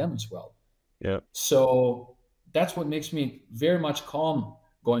coming from them as well. Yeah. So that's what makes me very much calm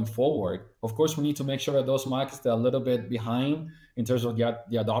going forward. Of course, we need to make sure that those markets that are a little bit behind in terms of the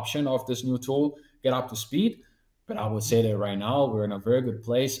adoption of this new tool get up to speed. But I would say that right now we're in a very good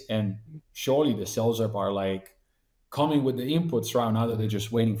place, and surely the sales rep are like coming with the inputs right now that they're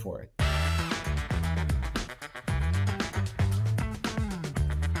just waiting for it.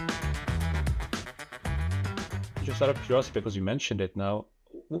 Just out of curiosity, because you mentioned it now,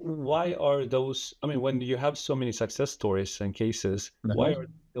 why are those? I mean, when you have so many success stories and cases, why are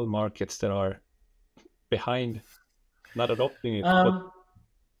still markets that are behind, not adopting it?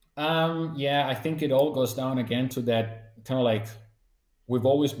 Yeah, I think it all goes down again to that kind of like we've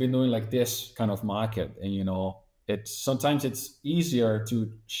always been doing like this kind of market, and sometimes it's easier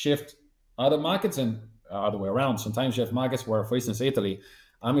to shift other markets and other way around. Sometimes you have markets where, for instance, Italy.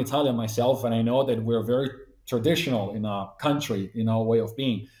 I'm Italian myself, and I know that we're very traditional in our country, in our way of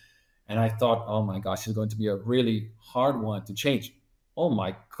being. And I thought, oh my gosh, it's going to be a really hard one to change. Oh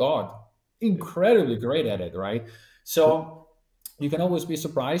my God, incredibly great at it, right? So you can always be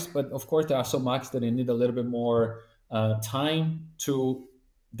surprised, but of course there are some markets that need a little bit more time to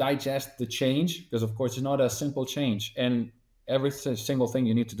digest the change, because of course it's not a simple change. And every single thing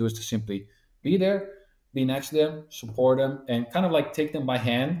you need to do is to simply be there, be next to them, support them, and kind of like take them by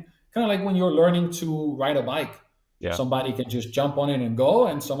hand. Kind of like when you're learning to ride a bike. Yeah. Somebody can just jump on it and go,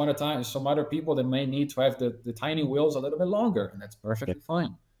 and some other people that may need to have the tiny wheels a little bit longer, and that's perfectly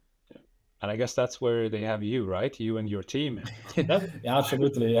fine. And I guess that's where they have you, right? You and your team. Yeah,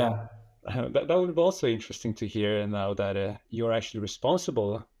 absolutely, yeah. That would be also interesting to hear now that you're actually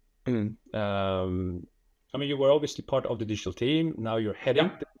responsible. I mean, you were obviously part of the digital team. Now you're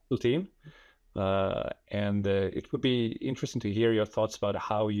heading the digital team. And it would be interesting to hear your thoughts about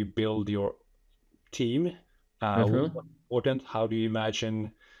how you build your team. What's important? How do you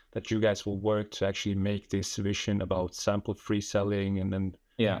imagine that you guys will work to actually make this vision about sample-free selling and then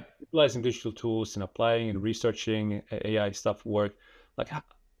utilizing digital tools and applying and researching AI stuff work? Like,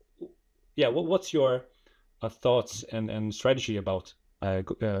 what's your thoughts and strategy about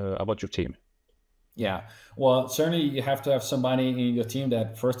your team? Yeah. Well, certainly you have to have somebody in your team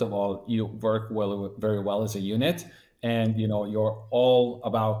that, first of all, you work well, very well as a unit, and you're all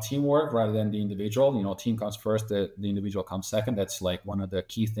about teamwork rather than the individual. Team comes first, the individual comes second. That's like one of the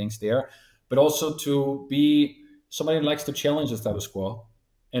key things there. But also to be somebody who likes to challenge the status quo,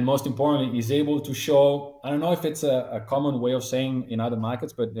 and most importantly, is able to show. I don't know if it's a common way of saying in other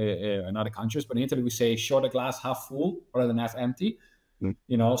markets, but in other countries, but in Italy we say show the glass half full rather than half empty.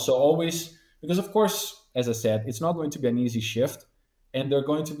 Mm. So always, because of course, as I said, it's not going to be an easy shift, and there are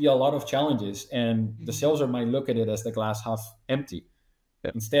going to be a lot of challenges, and the sales rep might look at it as the glass half empty.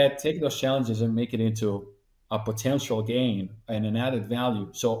 Yeah. Instead, take those challenges and make it into a potential gain and an added value.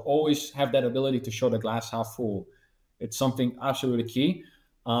 So always have that ability to show the glass half full. It's something absolutely key.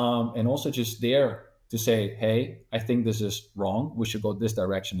 And also just there to say, hey, I think this is wrong, we should go this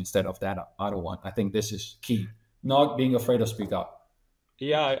direction instead of that other one. I think this is key, not being afraid to speak up.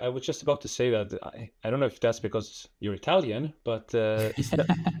 Yeah, I was just about to say that. I don't know if that's because you're Italian, but the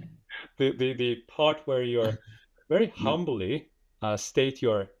part where you're very humbly state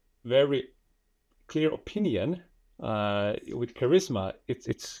your very clear opinion with charisma,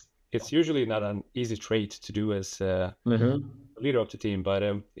 it's usually not an easy trait to do as leader of the team, but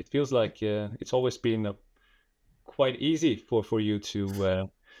it feels like it's always been quite easy for you to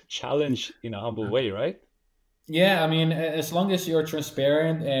challenge in a humble way, right? Yeah, I mean, as long as you're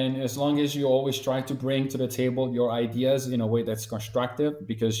transparent and as long as you always try to bring to the table your ideas in a way that's constructive,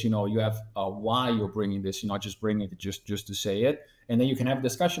 because you have why you're bringing this, you're not just bringing it just to say it, and then you can have a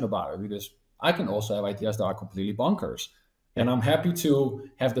discussion about it. Because I can also have ideas that are completely bonkers, and I'm happy to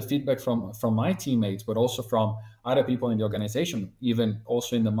have the feedback from my teammates, but also from other people in the organization, even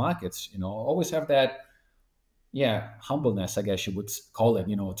also in the markets. Always have that, yeah, humbleness, I guess you would call it,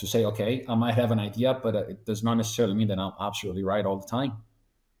 to say, okay, I might have an idea, but it does not necessarily mean that I'm absolutely right all the time.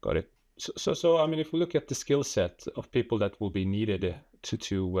 Got it. So I mean, if we look at the skill set of people that will be needed to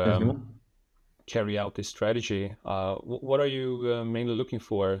carry out this strategy, what are you mainly looking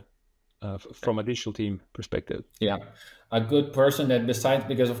for from a digital team perspective? Yeah, a good person that, besides,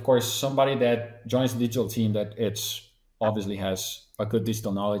 because of course somebody that joins the digital team, that it's obviously has a good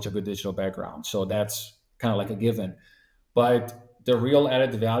digital knowledge, a good digital background, so that's kind of like a given. But the real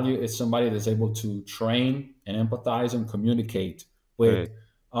added value is somebody that's able to train and empathize and communicate with Right.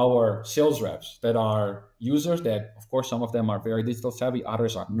 our sales reps that are users, that of course some of them are very digital savvy,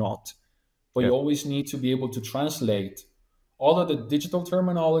 others are not. But you Yep. always need to be able to translate all of the digital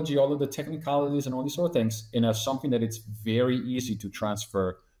terminology, all of the technicalities, and all these sort of things in something that it's very easy to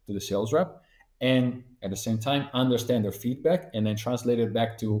transfer to the sales rep. And at the same time, understand their feedback and then translate it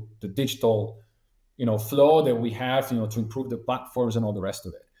back to the digital, flow that we have, to improve the platforms and all the rest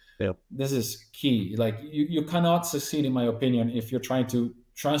of it. Yep. This is key. Like you cannot succeed, in my opinion, if you're trying to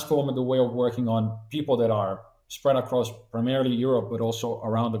transform the way of working on people that are spread across primarily Europe, but also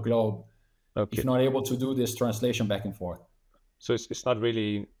around the globe, if Okay. you're not able to do this translation back and forth. So it's not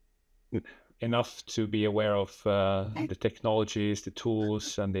really enough to be aware of the technologies, the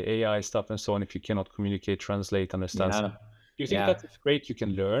tools, and the AI stuff and so on if you cannot communicate, translate, understand. Yeah, Do you think yeah. that's great you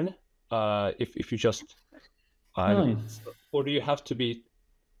can learn if you just Hmm. or do you have to be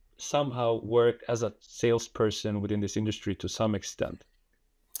somehow work as a salesperson within this industry to some extent?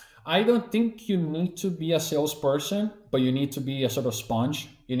 I don't think you need to be a salesperson, but you need to be a sort of sponge.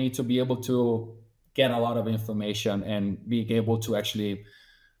 You need to be able to get a lot of information and be able to actually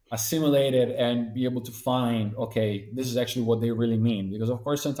assimilate it and be able to find, okay, this is actually what they really mean. Because of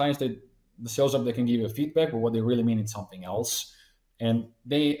course, sometimes the sales rep, they can give you feedback, but what they really mean is something else. And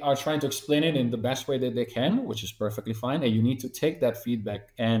they are trying to explain it in the best way that they can, which is perfectly fine. And you need to take that feedback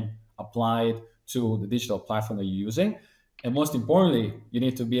and apply it to the digital platform that you're using. And most importantly, you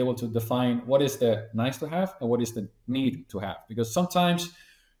need to be able to define what is the nice to have and what is the need to have. Because sometimes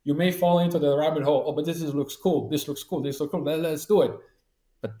you may fall into the rabbit hole. Oh, but looks cool. This looks cool. This looks cool. Let's do it.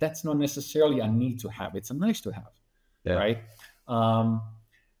 But that's not necessarily a need to have. It's a nice to have, Yeah. right? Um,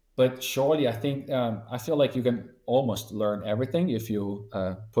 but surely, I think I feel like you can almost learn everything if you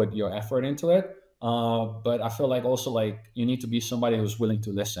put your effort into it. But I feel like also like you need to be somebody who's willing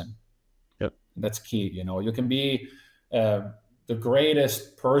to listen. Yep. That's key. You can be uh, the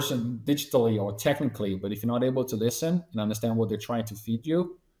greatest person digitally or technically, but if you're not able to listen and understand what they're trying to feed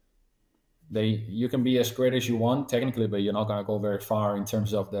you, you can be as great as you want technically, but you're not going to go very far in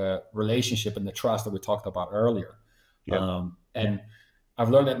terms of the relationship and the trust that we talked about earlier. Yep. And I've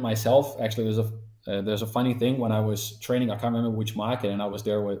learned that myself. Actually, there's a funny thing when I was training. I can't remember which market, and I was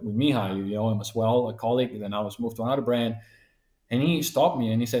there with Mihai, him as well, a colleague. And then I was moved to another brand, and he stopped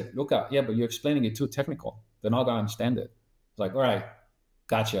me and he said, "Luca, yeah, but you're explaining it too technical. They're not going to understand it." It's like, all right,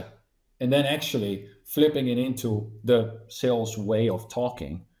 gotcha. and then actually flipping it into the sales way of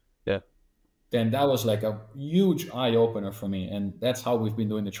talking, Yeah. then that was like a huge eye opener for me. And that's how we've been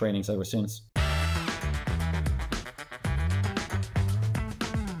doing the trainings ever since.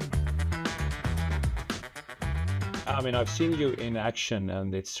 I mean, I've seen you in action,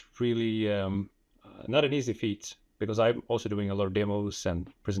 and it's really not an easy feat, because I'm also doing a lot of demos and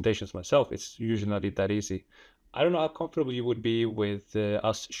presentations myself. It's usually not that easy. I don't know how comfortable you would be with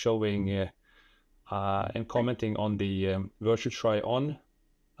us showing and commenting on the virtual try-on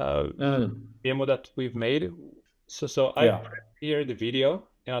demo that we've made. So I Yeah. prepped here the video,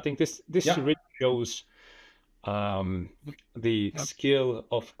 and I think this Yeah. really shows the skill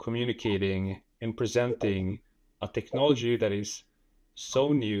of communicating and presenting a technology that is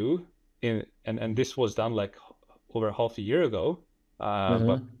so new, and this was done like over half a year ago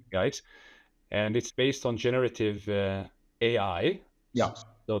by guys, and it's based on generative AI. Yeah.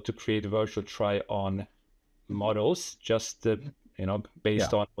 So to create virtual try-on models, just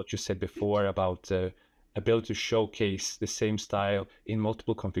based Yeah. on what you said before about ability to showcase the same style in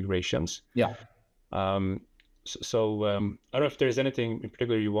multiple configurations. Yeah. So I don't know if there's anything in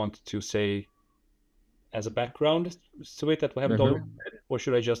particular you want to say as a background to it that we haven't already said, or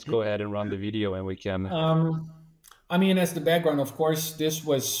should I just go ahead and run the video and we can? I mean, as the background, of course, this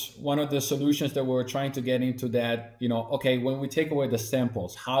was one of the solutions that we were trying to get into that, okay, when we take away the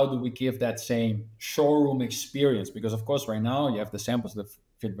samples, how do we give that same showroom experience? Because, of course, right now you have the samples that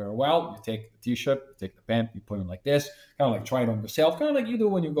fit very well. You take the t-shirt, you take the pant, you put them like this, kind of like try it on yourself, kind of like you do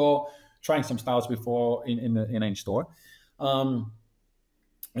when you go trying some styles before in a store. And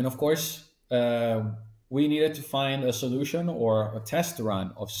of course, we needed to find a solution or a test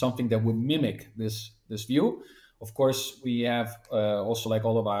run of something that would mimic this view. Of course, we have also, like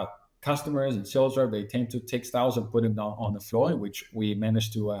all of our customers and sales reps, they tend to take styles and put them down on the floor, which we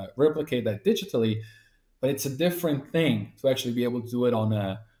managed to replicate that digitally. But it's a different thing to actually be able to do it on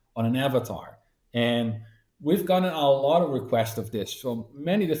an avatar. And we've gotten a lot of requests of this from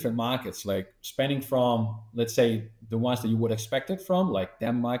many different markets, like spanning from, let's say, the ones that you would expect it from, like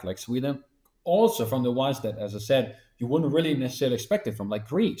Denmark, like Sweden, also from the ones that, as I said, you wouldn't really necessarily expect it from, like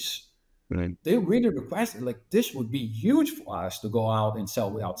Greece. Right. They really requested, like, this would be huge for us to go out and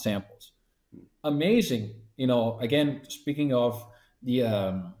sell without samples. Amazing. Again, speaking of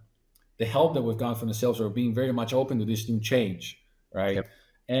the help that we've gotten from the sales, are being very much open to this new change, right? Yep.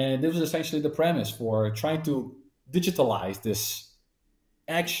 And this was essentially the premise for trying to digitalize this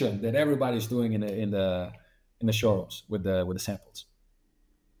action that everybody's doing in the showrooms with the samples.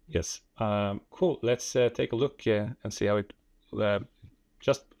 Yes. Cool. Let's take a look and see how it.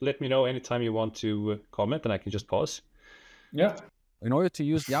 Just let me know anytime you want to comment, and I can just pause. Yeah. In order to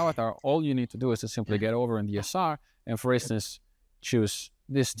use the avatar, all you need to do is to simply get over in the SR and, for instance, choose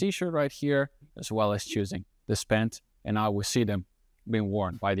this t-shirt right here, as well as choosing this pant, and now we see them being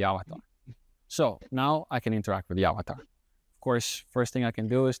worn by the avatar. So now I can interact with the avatar. Of course, first thing I can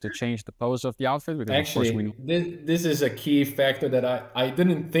do is to change the pose of the outfit. Because actually, of course this is a key factor that I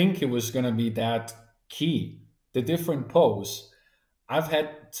didn't think it was going to be that key. The different pose. I've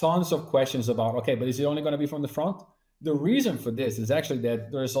had tons of questions about, okay, but is it only going to be from the front? The reason for this is actually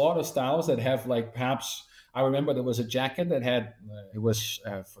that there's a lot of styles that have, like, perhaps, I remember there was a jacket that had, it was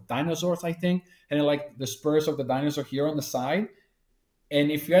for dinosaurs, I think, and like the spurs of the dinosaur here on the side. And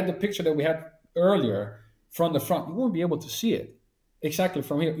if you had the picture that we had earlier from the front, you wouldn't be able to see it. Exactly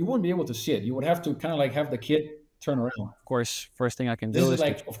from here, you wouldn't be able to see it. You would have to kind of like have the kid turn around. Of course, first thing I can do is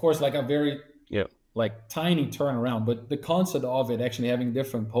like, of course, like a very like tiny turnaround, but the concept of it actually having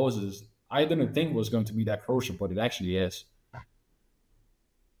different poses, I didn't think was going to be that crucial, but it actually is.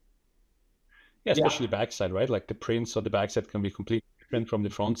 Yeah, especially the backside, right? Like the prints on the backside can be completely different from the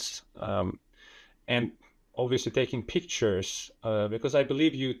fronts. And obviously taking pictures, because I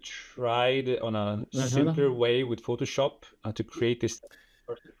believe you tried on a simpler way with Photoshop to create this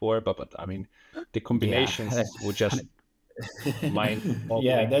before, but I mean, the combinations would just mind-boggling.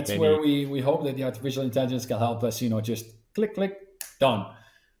 Yeah, that's where we hope that the artificial intelligence can help us, just click, click, done.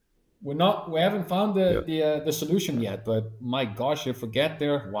 We haven't found the solution yet, but my gosh, if we get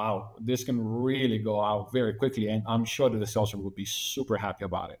there, wow, this can really go out very quickly, and I'm sure that the sales rep would be super happy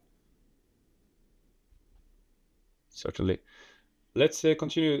about it. Certainly. Let's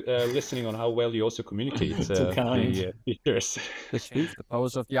continue listening on how well you also communicate the features. Let's change the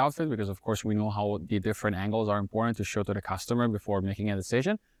pose of the outfit, because of course we know how the different angles are important to show to the customer before making a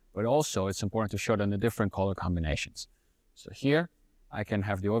decision, but also it's important to show them the different color combinations. So here I can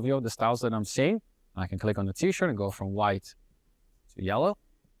have the overview of the styles that I'm seeing. I can click on the t-shirt and go from white to yellow,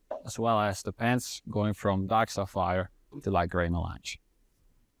 as well as the pants going from dark sapphire to light gray melange.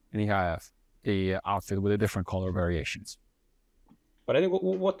 and you have a outfit with the different color variations. But I think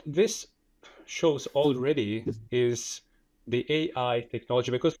what this shows already is the AI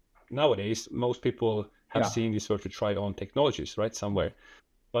technology, because nowadays most people have Yeah. seen these sort of try on technologies, right, somewhere.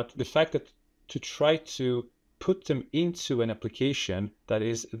 But the fact that to try to put them into an application that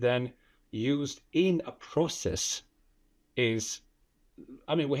is then used in a process is,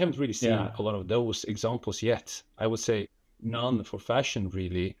 I mean, we haven't really seen Yeah. a lot of those examples yet. I would say none for fashion,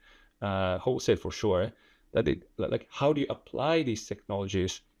 really, wholesale for sure. That it, like, how do you apply these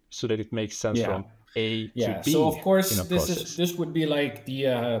technologies so that it makes sense Yeah. from A to Yeah. So B of course, in a process? this would be like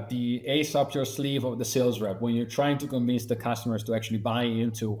the ace up your sleeve of the sales rep when you're trying to convince the customers to actually buy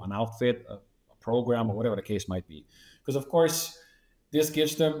into an outfit, a program, or whatever the case might be. Because of course, this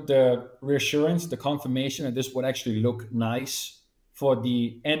gives them the reassurance, the confirmation that this would actually look nice for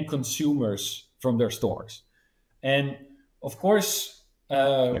the end consumers from their stores. And of course,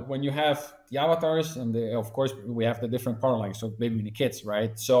 Yeah, when you have the avatars, and of course we have the different product lines, so baby mini kits,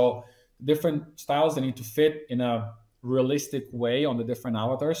 right? So different styles, they need to fit in a realistic way on the different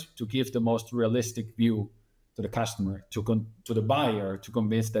avatars to give the most realistic view to the customer, to the buyer, to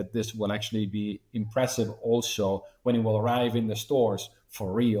convince that this will actually be impressive also when it will arrive in the stores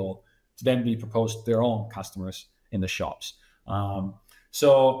for real, to then be proposed to their own customers in the shops.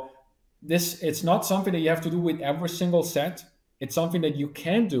 So this, it's not something that you have to do with every single set. It's something that you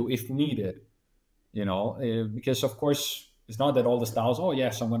can do if needed, because of course it's not that all the styles, oh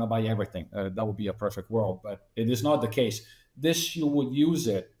yes, I'm going to buy everything. That would be a perfect world, but it is not the case. This, you would use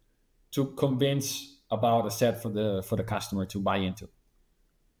it to convince about a set for the customer to buy into.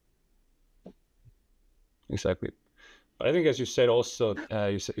 exactly. But I think, as you said, also,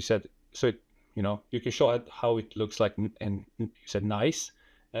 you said so. You can show it how it looks like, and you said nice.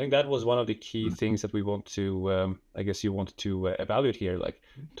 I think that was one of the key things that we want to, I guess, you want to evaluate here. Like,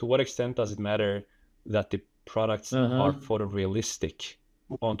 to what extent does it matter that the products are photorealistic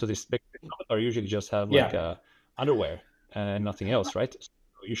onto this picture, or usually just have like Yeah. underwear and nothing else, right? So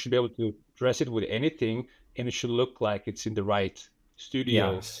you should be able to dress it with anything, and it should look like it's in the right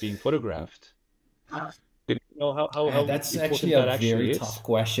studio Yes. being photographed. Did you know how That's actually important a that very actually tough is?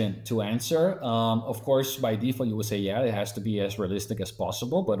 question to answer. Of course, by default, you would say, yeah, it has to be as realistic as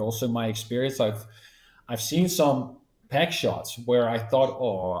possible. But also, in my experience, I've seen some pack shots where I thought,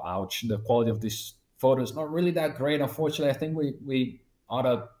 oh, ouch, the quality of this photo is not really that great. Unfortunately, I think we ought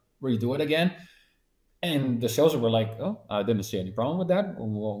to redo it again. And the sales were like, oh, I didn't see any problem with that.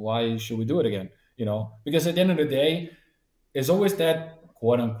 Why should we do it again? Because at the end of the day, there's always that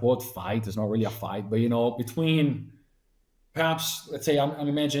quote unquote fight. It's not really a fight, but between, perhaps, let's say I'm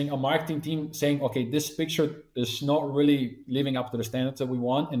imagining a marketing team saying, okay, this picture is not really living up to the standards that we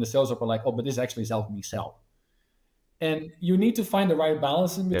want, and the sales are like, oh, but this actually is helping me sell. And you need to find the right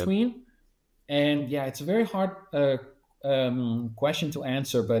balance in Yeah, between. And yeah, it's a very hard question to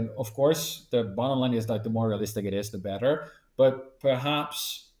answer. But of course, the bottom line is that the more realistic it is, the better. But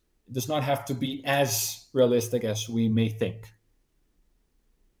perhaps it does not have to be as realistic as we may think.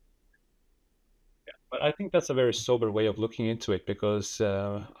 but I think that's a very sober way of looking into it, because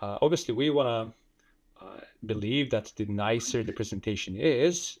obviously we want to believe that the nicer the presentation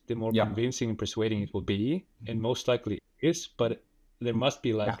is, the more Yeah. convincing and persuading it will be, and most likely it is. But there must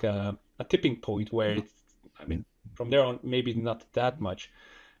be like a tipping point where it's, I mean, from there on, maybe not that much.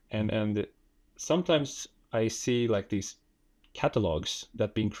 And sometimes I see like these catalogs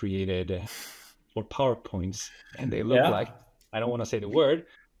that being created or PowerPoints, and they look Yeah. like, I don't want to say the word,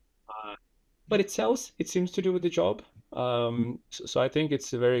 but it sells. It seems to do the job. So I think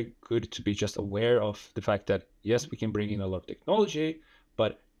it's very good to be just aware of the fact that yes, we can bring in a lot of technology,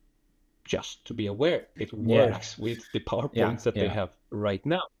 but just to be aware, it Yeah. works with the Yeah. PowerPoints that they Yeah. have right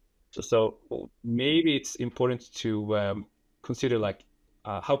now. So maybe it's important to consider like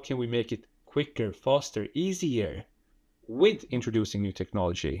how can we make it quicker, faster, easier with introducing new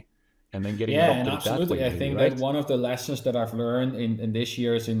technology, and then getting Yeah, and adopted that way, absolutely. I maybe, think that right? one of the lessons that I've learned in this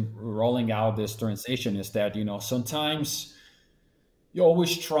years in rolling out this transition is that, sometimes you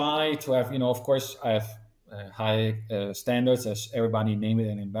always try to have, of course, I have high standards, as everybody name it,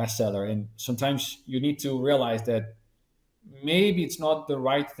 and bestseller. And sometimes you need to realize that maybe it's not the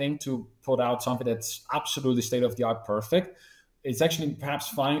right thing to put out something that's absolutely state of the art perfect. It's actually perhaps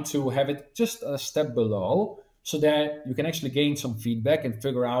fine to have it just a step below, so that you can actually gain some feedback and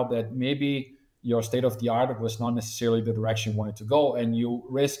figure out that maybe your state of the art was not necessarily the direction you wanted to go, and you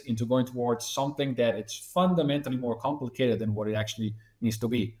risk into going towards something that it's fundamentally more complicated than what it actually needs to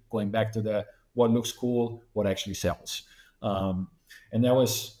be, going back to the what looks cool, what actually sells. And that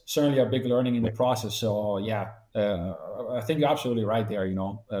was certainly a big learning in the Yeah. process. So yeah, I think you're absolutely right there.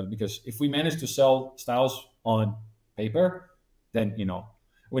 Because if we manage to sell styles on paper, then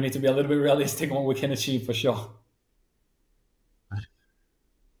we need to be a little bit realistic on what we can achieve for sure.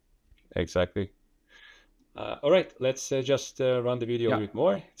 Exactly. All right, let's just run the video a bit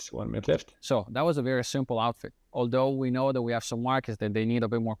more. It's 1 minute left. So that was a very simple outfit. Although we know that we have some markets that they need a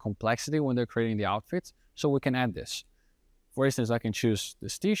bit more complexity when they're creating the outfits, so we can add this. For instance, I can choose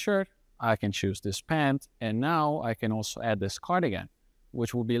this t-shirt, I can choose this pant, and now I can also add this cardigan,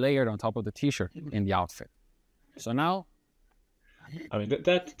 which will be layered on top of the t-shirt in the outfit. So now, I mean,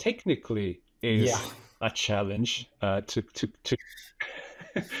 that technically is a challenge to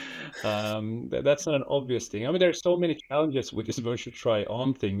that's not an obvious thing. I mean, there's so many challenges with this virtual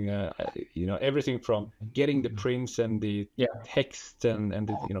try-on thing. Everything from getting the prints and the text and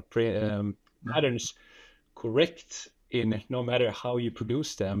the patterns correct in no matter how you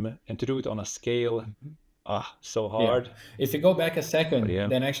produce them, and to do it on a scale so hard. If you go back a second,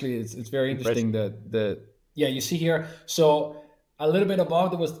 then actually it's very interesting. You see here, so a little bit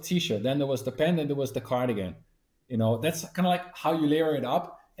above there was the t-shirt, then there was the pen, and there was the cardigan. That's kind of like how you layer it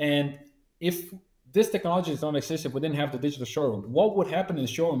up. And if this technology does not exist, if we didn't have the digital showroom, what would happen in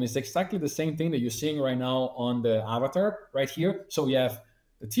the showroom is exactly the same thing that you're seeing right now on the avatar right here. So you have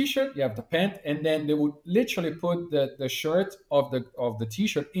the t-shirt, you have the pant, and then they would literally put the shirt of the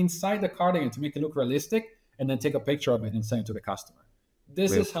t-shirt inside the cardigan to make it look realistic, and then take a picture of it and send it to the customer.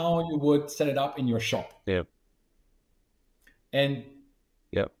 This is how you would set it up in your shop. And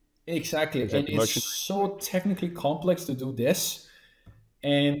exactly. And it's so technically complex to do this.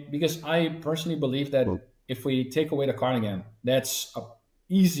 And because I personally believe that if we take away the cardigan, that's an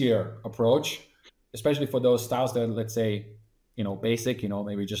easier approach, especially for those styles that, let's say, basic,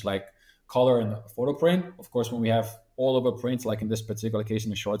 maybe just like color and photo print. Of course, when we have all over prints, like in this particular case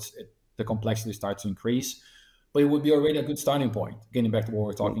in the shorts, the complexity starts to increase. But it would be already a good starting point, getting back to what we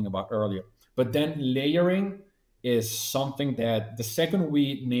were talking about earlier. But then layering is something that the second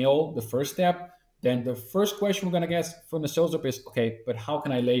we nail the first step, then the first question we're going to get from the sales rep is, okay, but how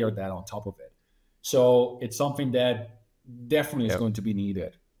can I layer that on top of it? So it's something that definitely is going to be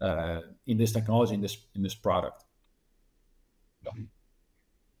needed in this technology, in this product.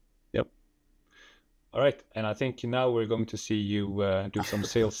 Yep. All right. And I think now we're going to see you do some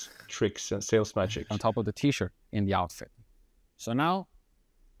sales tricks and sales magic on top of the t-shirt in the outfit. So now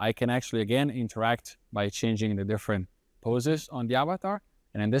I can actually, again, interact by changing the different poses on the avatar.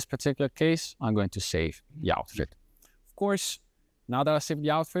 And in this particular case, I'm going to save the outfit. Of course, now that I saved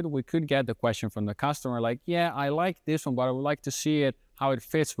the outfit, we could get the question from the customer like, yeah, I like this one, but I would like to see how it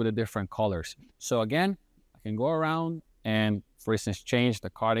fits with the different colors. So again, I can go around and, for instance, change the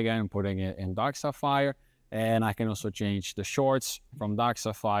cardigan and putting it in dark sapphire. And I can also change the shorts from dark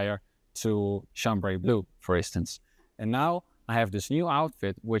sapphire to chambray blue, for instance. And now I have this new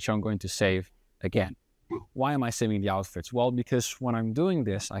outfit, which I'm going to save again. Why am I saving the outfits? Well, because when I'm doing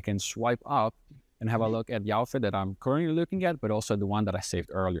this, I can swipe up and have a look at the outfit that I'm currently looking at, but also the one that I saved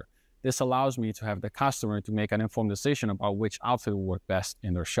earlier. This allows me to have the customer to make an informed decision about which outfit will work best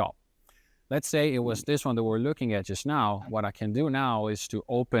in their shop. Let's say it was this one that we're looking at just now. What I can do now is to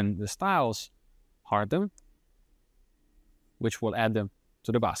open the styles, heart them, which will add them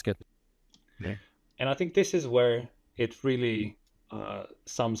to the basket. Okay. And I think this is where it really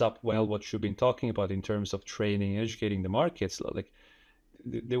sums up well what you've been talking about in terms of training, educating the markets. Like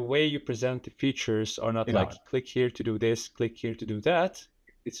the way you present the features are not like click here to do this, click here to do that.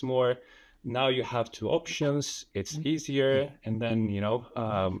 It's more now you have two options. It's easier, and then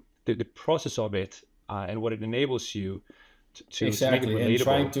the process of it and what it enables you to exactly, make it and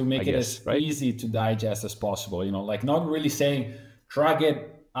trying to make it as easy to digest as possible. Like not really saying drag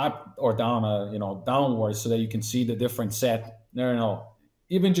it up or down, downwards so that you can see the different set. No.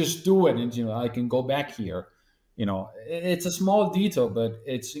 Even just do it, and I can go back here. It's a small detail, but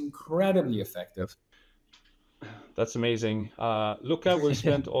it's incredibly effective. That's amazing. Luca, we've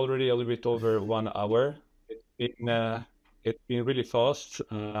spent already a little bit over 1 hour. It's been really fast.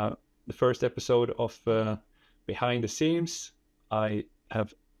 The first episode of Behind the Scenes. I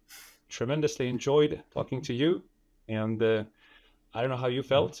have tremendously enjoyed talking to you, and I don't know how you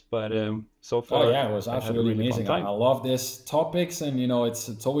felt, but so far, it was absolutely amazing. I love these topics, and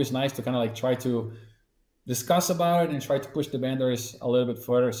it's always nice to kind of like try to discuss about it and try to push the boundaries a little bit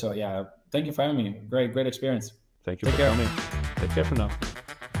further. So yeah, thank you for having me. Great experience. Thank you for coming. Take care for now.